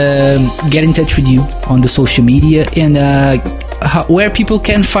can get in touch with you on the social media, and where people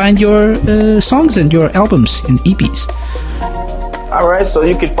can find your songs and your albums and EPs. All right, so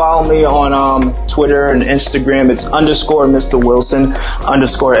you can follow me on Twitter and Instagram. It's _Mr. Wilson,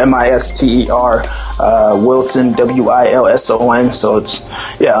 _MISTER, Wilson, WILSON. So it's,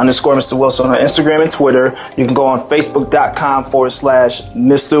 _Mr. Wilson on Instagram and Twitter. You can go on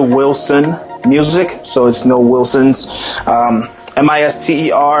Facebook.com/Mr. Wilson Music. So it's no Wilsons.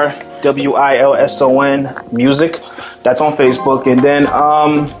 MISTER, WILSON Music. That's on Facebook. And then,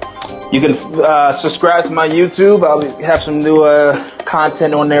 you can subscribe to my YouTube. I'll have some new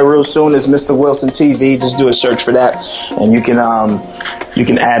content on there real soon. It's Mr. Wilson TV. Just do a search for that, and you can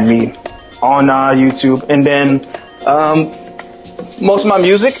add me on YouTube. And then most of my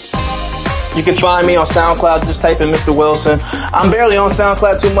music, you can find me on SoundCloud. Just type in Mr. Wilson. I'm barely on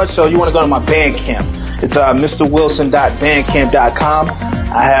SoundCloud too much, so you want to go to my Bandcamp. It's mrwilson.bandcamp.com.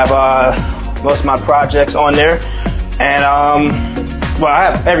 I have most of my projects on there, and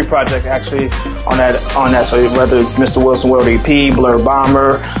I have every project actually on that. So whether it's Mr. Wilson World EP, Blur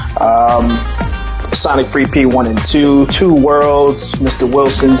Bomber, Sonic 3P 1 and 2, Two Worlds, Mr.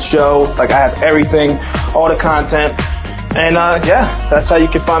 Wilson Show. Like I have everything, all the content, and that's how you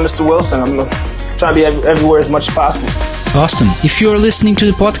can find Mr. Wilson. I'm trying to be everywhere as much as possible. Awesome. If you're listening to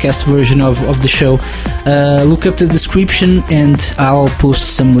the podcast version of the show, look up the description and I'll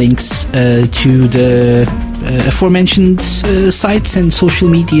post some links to the aforementioned sites and social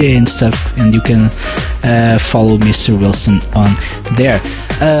media and stuff, and you can follow Mr. Wilson on there.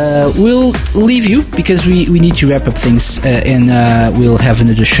 We'll leave you because we need to wrap up things, and we'll have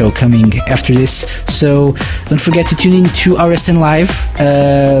another show coming after this. So don't forget to tune in to RSN Live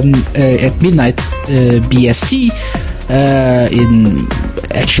at midnight BST. In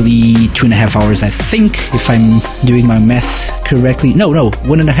actually 2.5 hours, I think, if I'm doing my math correctly. No,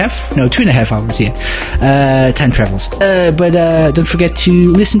 1.5? No, 2.5 hours, yeah. Time travels. But don't forget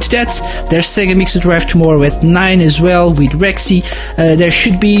to listen to that. There's Sega Mixer Drive tomorrow at 9 as well with Rexy. There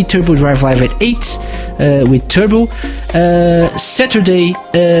should be Turbo Drive Live at 8 with Turbo. Saturday,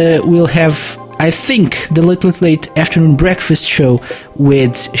 we'll have I think, the Late Afternoon Breakfast Show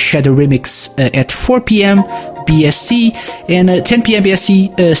with Shadow Remix at 4 p.m. BST and 10 p.m.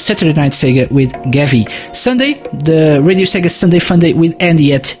 BST Saturday Night Sega with Gavi. Sunday, the Radio Sega Sunday Funday with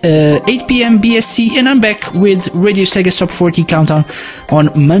Andy at 8 p.m. BST, and I'm back with Radio Sega Top 40 Countdown on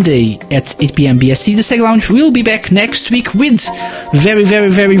Monday at 8 p.m. BST. The Sega Lounge will be back next week with very,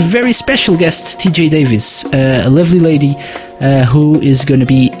 very, very, very special guest TJ Davis, a lovely lady who is going to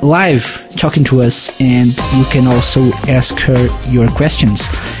be live talking to us, and you can also ask her your questions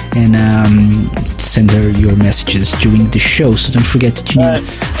and send her your messages during the show, so don't forget to tune in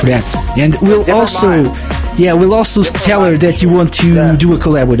for that. And we'll also tell her that you want to do a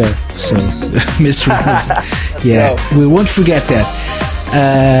collab with her, so Mr. we won't forget that.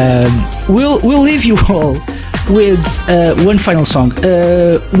 We'll leave you all with one final song,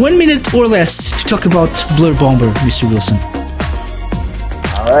 1 minute or less, to talk about Blur Bomber, Mr. Wilson.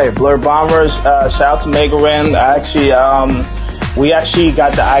 All right, Blur Bombers. Shout out to Mega Ran. We actually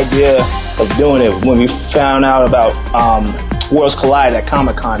got the idea of doing it when we found out about Worlds Collide at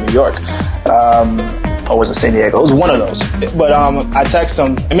Comic-Con New York. Or was it San Diego? It was one of those. But I texted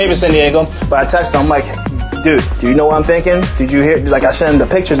him, and maybe San Diego, but I texted him, I'm like, dude, do you know what I'm thinking? Did you hear? Like, I sent him the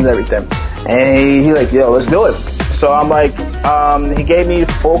pictures and everything. And he like, yo, let's do it. So I'm like, he gave me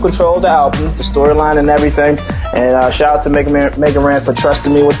full control of the album, the storyline and everything. And shout out to Mega Ran for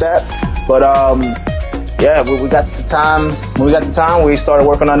trusting me with that. But we got the time. When we got the time, we started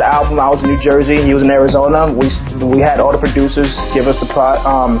working on the album. I was in New Jersey, he was in Arizona. We had all the producers give us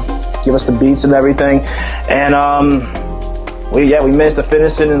the beats and everything, and we managed to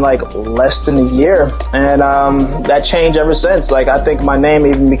finish it in like less than a year, and that changed ever since. Like, I think my name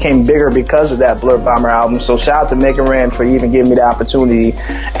even became bigger because of that Blur Bomber album. So shout out to Mega Ran for even giving me the opportunity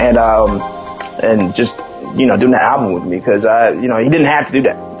and just doing that album with me, because he didn't have to do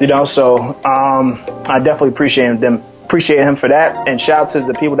that, so I definitely appreciate him for that, and shout out to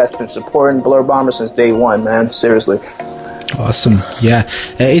the people that's been supporting Blur Bomber since day one, man, seriously. Awesome, yeah.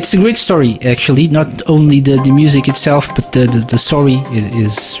 It's a great story, actually. Not only the music itself, but the story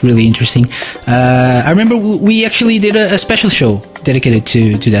is really interesting. I remember we actually did a special show dedicated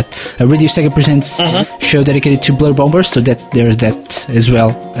to that. Radio Sega Presents show dedicated to Blur Bomber, so that there's that as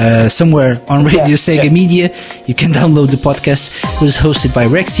well. Somewhere on Radio Sega Media, you can download the podcast. It was hosted by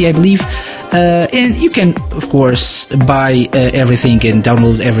Rexy, I believe. And you can, of course, buy everything and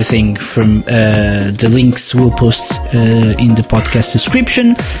download everything from the links we'll post in the podcast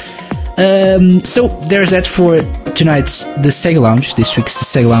description. So there's that for tonight's The Sega Lounge, this week's The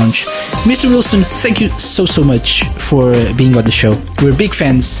Sega Lounge. Mr. Wilson, thank you so much for being on the show. We're big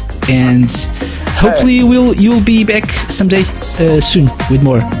fans, and hopefully you'll be back someday soon with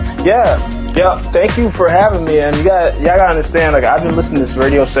more. Yeah, thank you for having me, and y'all gotta understand, like, I've been listening to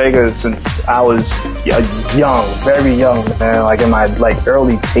Radio Sega since I was young, very young, man, like in my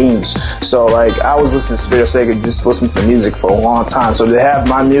early teens. So like, I was listening to Radio Sega, just listening to the music for a long time. So to have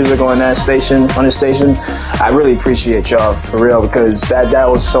my music on this station, I really appreciate y'all, for real, because that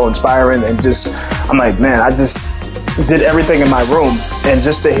was so inspiring, and just, I'm like, man, I just did everything in my room, and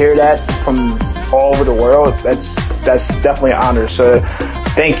just to hear that from all over the world, that's definitely an honor. So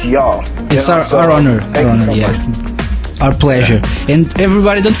thank y'all. It's our honor. Yes. Our pleasure. And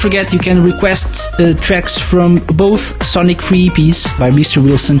everybody, don't forget, you can request tracks from both Sonic Free EPs by Mr.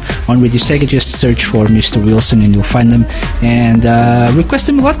 Wilson on Radio Sega. Just search for Mr. Wilson and you'll find them. And request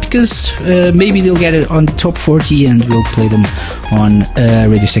them a lot, because maybe they'll get it on the Top 40 and we'll play them on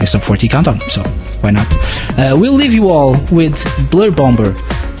Radio Sega's Top 40 Countdown. So why not? We'll leave you all with Blur Bomber.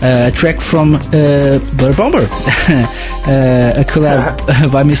 A track from Blur Bomber, a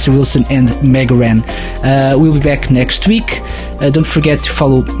collab by Mr. Wilson and Mega Ran. We'll be back next week. Don't forget to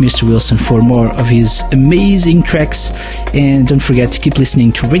follow Mr. Wilson for more of his amazing tracks, and don't forget to keep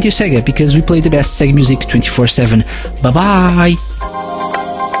listening to Radio Sega, because we play the best Sega music 24/7. Bye bye.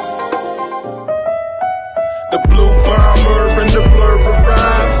 The Blue Bomber and the Blur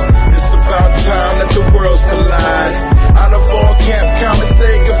arrive. It's about time that the worlds collide. Out of all Capcom and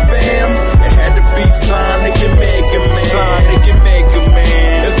Sega fam, it had to be Sonic and Mega Man. Sonic and Mega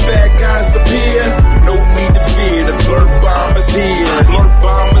Man. If bad guys appear, no need to fear. The Blur Bomber's here. Blur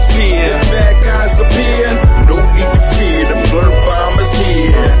Bomber's here. If bad guys appear, no need to fear. The Blur Bomber's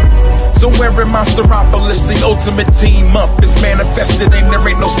here. So we're in Monsteropolis, the ultimate team up is manifested, and there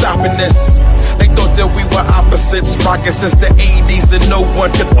ain't no stopping this. They thought that we were opposites, rocking since the 80s, and no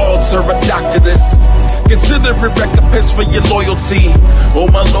one could alter or doctor this. Consider it recompense for your loyalty. Oh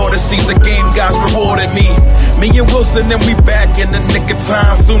my lord, it seems the game guys rewarded me. Me and Wilson and we back in the nick of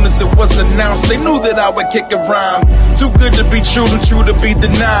time. Soon as it was announced, they knew that I would kick a rhyme. Too good to be true to be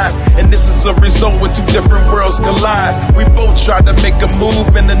denied. And this is a result when two different worlds collide. We both tried to make a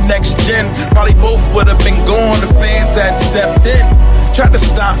move in the next gen. Probably both would have been gone if fans had stepped in. Tried to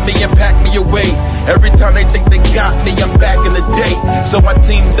stop me and pack me away. Every time they think they got me, I'm back in the day. So I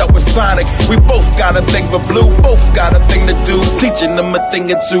teamed up with Sonic. We both got a thing for blue, both got a thing to do. Teaching them a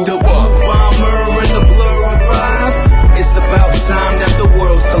thing or two. The Blue Bomber and the Blur revive. It's about time that the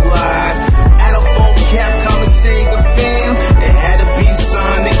worlds collide. Out of all Capcom and Sega fam, it had to be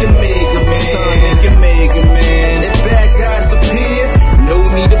Sonic and Mega Man. Sonic and Mega Man. If bad guys appear, no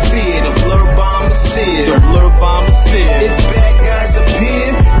need to fear. The Blur Bomb is here. The Blur Bomb is here. If bad guys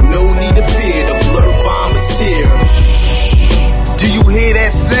appear, no need to fear. The Blur Bomb is here. Do you hear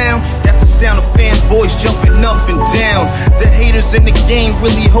that sound? That's the sound of fanboys jumping up and down. The haters in the game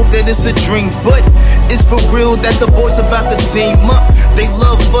really hope that it's a dream, but it's for real that the boys about to team up. They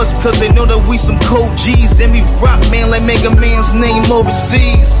love us cause they know that we some cold G's, and we rock man like Mega Man's name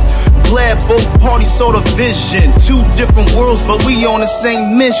overseas. Glad both parties saw the vision. Two different worlds but we on the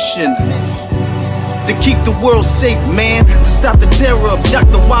same mission. To keep the world safe, man. To stop the terror of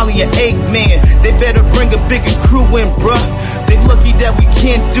Dr. Wily and Eggman. They better bring a bigger crew in, bruh. They lucky that we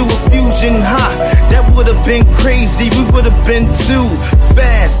can't do a fusion, huh? That would've been crazy, we would've been too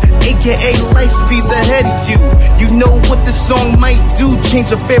fast. AKA light speeds ahead of you. You know what this song might do. Change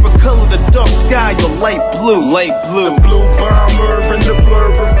your favorite color, the dark sky or light blue. Light blue. The Blue Bomber and the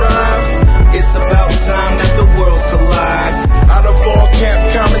Blur revive. It's about time that the worlds collide. Out of all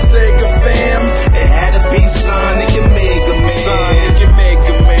Capcom and Sega fam, it had to be Sonic and Mega Man. Sonic and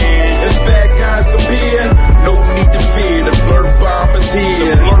Mega Man. If bad guys appear, no need to fear. The Blur Bomb is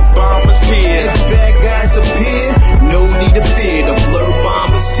here. The Blur Bomb is here. If bad guys appear, no need to fear. The Blur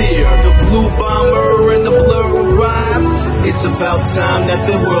Bomb is here. The Blue Bomber and the Blur arrive. It's about time that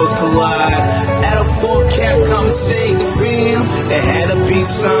the worlds collide. Out of all Capcom and Sega fam, it had to be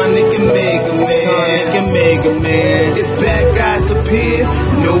Sonic and Mega Man. Sonic and Mega Man. If bad guys appear,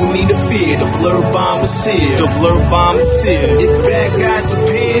 no need to fear. The Blur Bomb is here. The Blur Bomb is here. If bad guys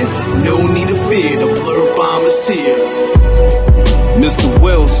appear, no need to fear. The Blur Bomb is here. Mr.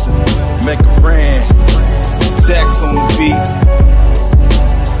 Wilson, Mega Ran, Tax on the beat.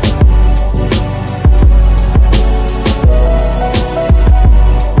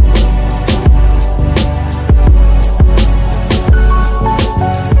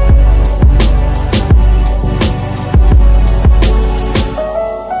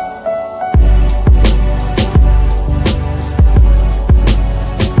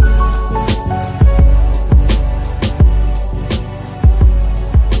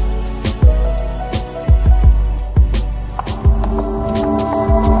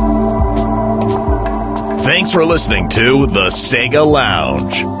 Thanks for listening to The Sega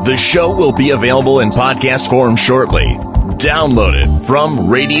Lounge. The show will be available in podcast form shortly. Download it from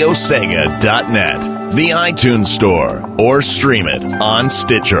radiosega.net, the iTunes Store, or stream it on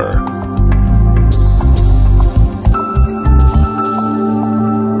Stitcher.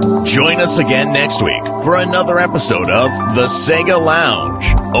 Join us again next week for another episode of The Sega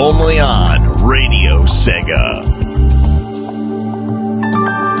Lounge, only on Radio Sega.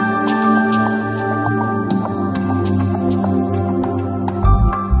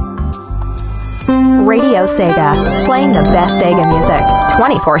 Radio Sega, playing the best Sega music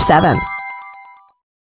 24/7.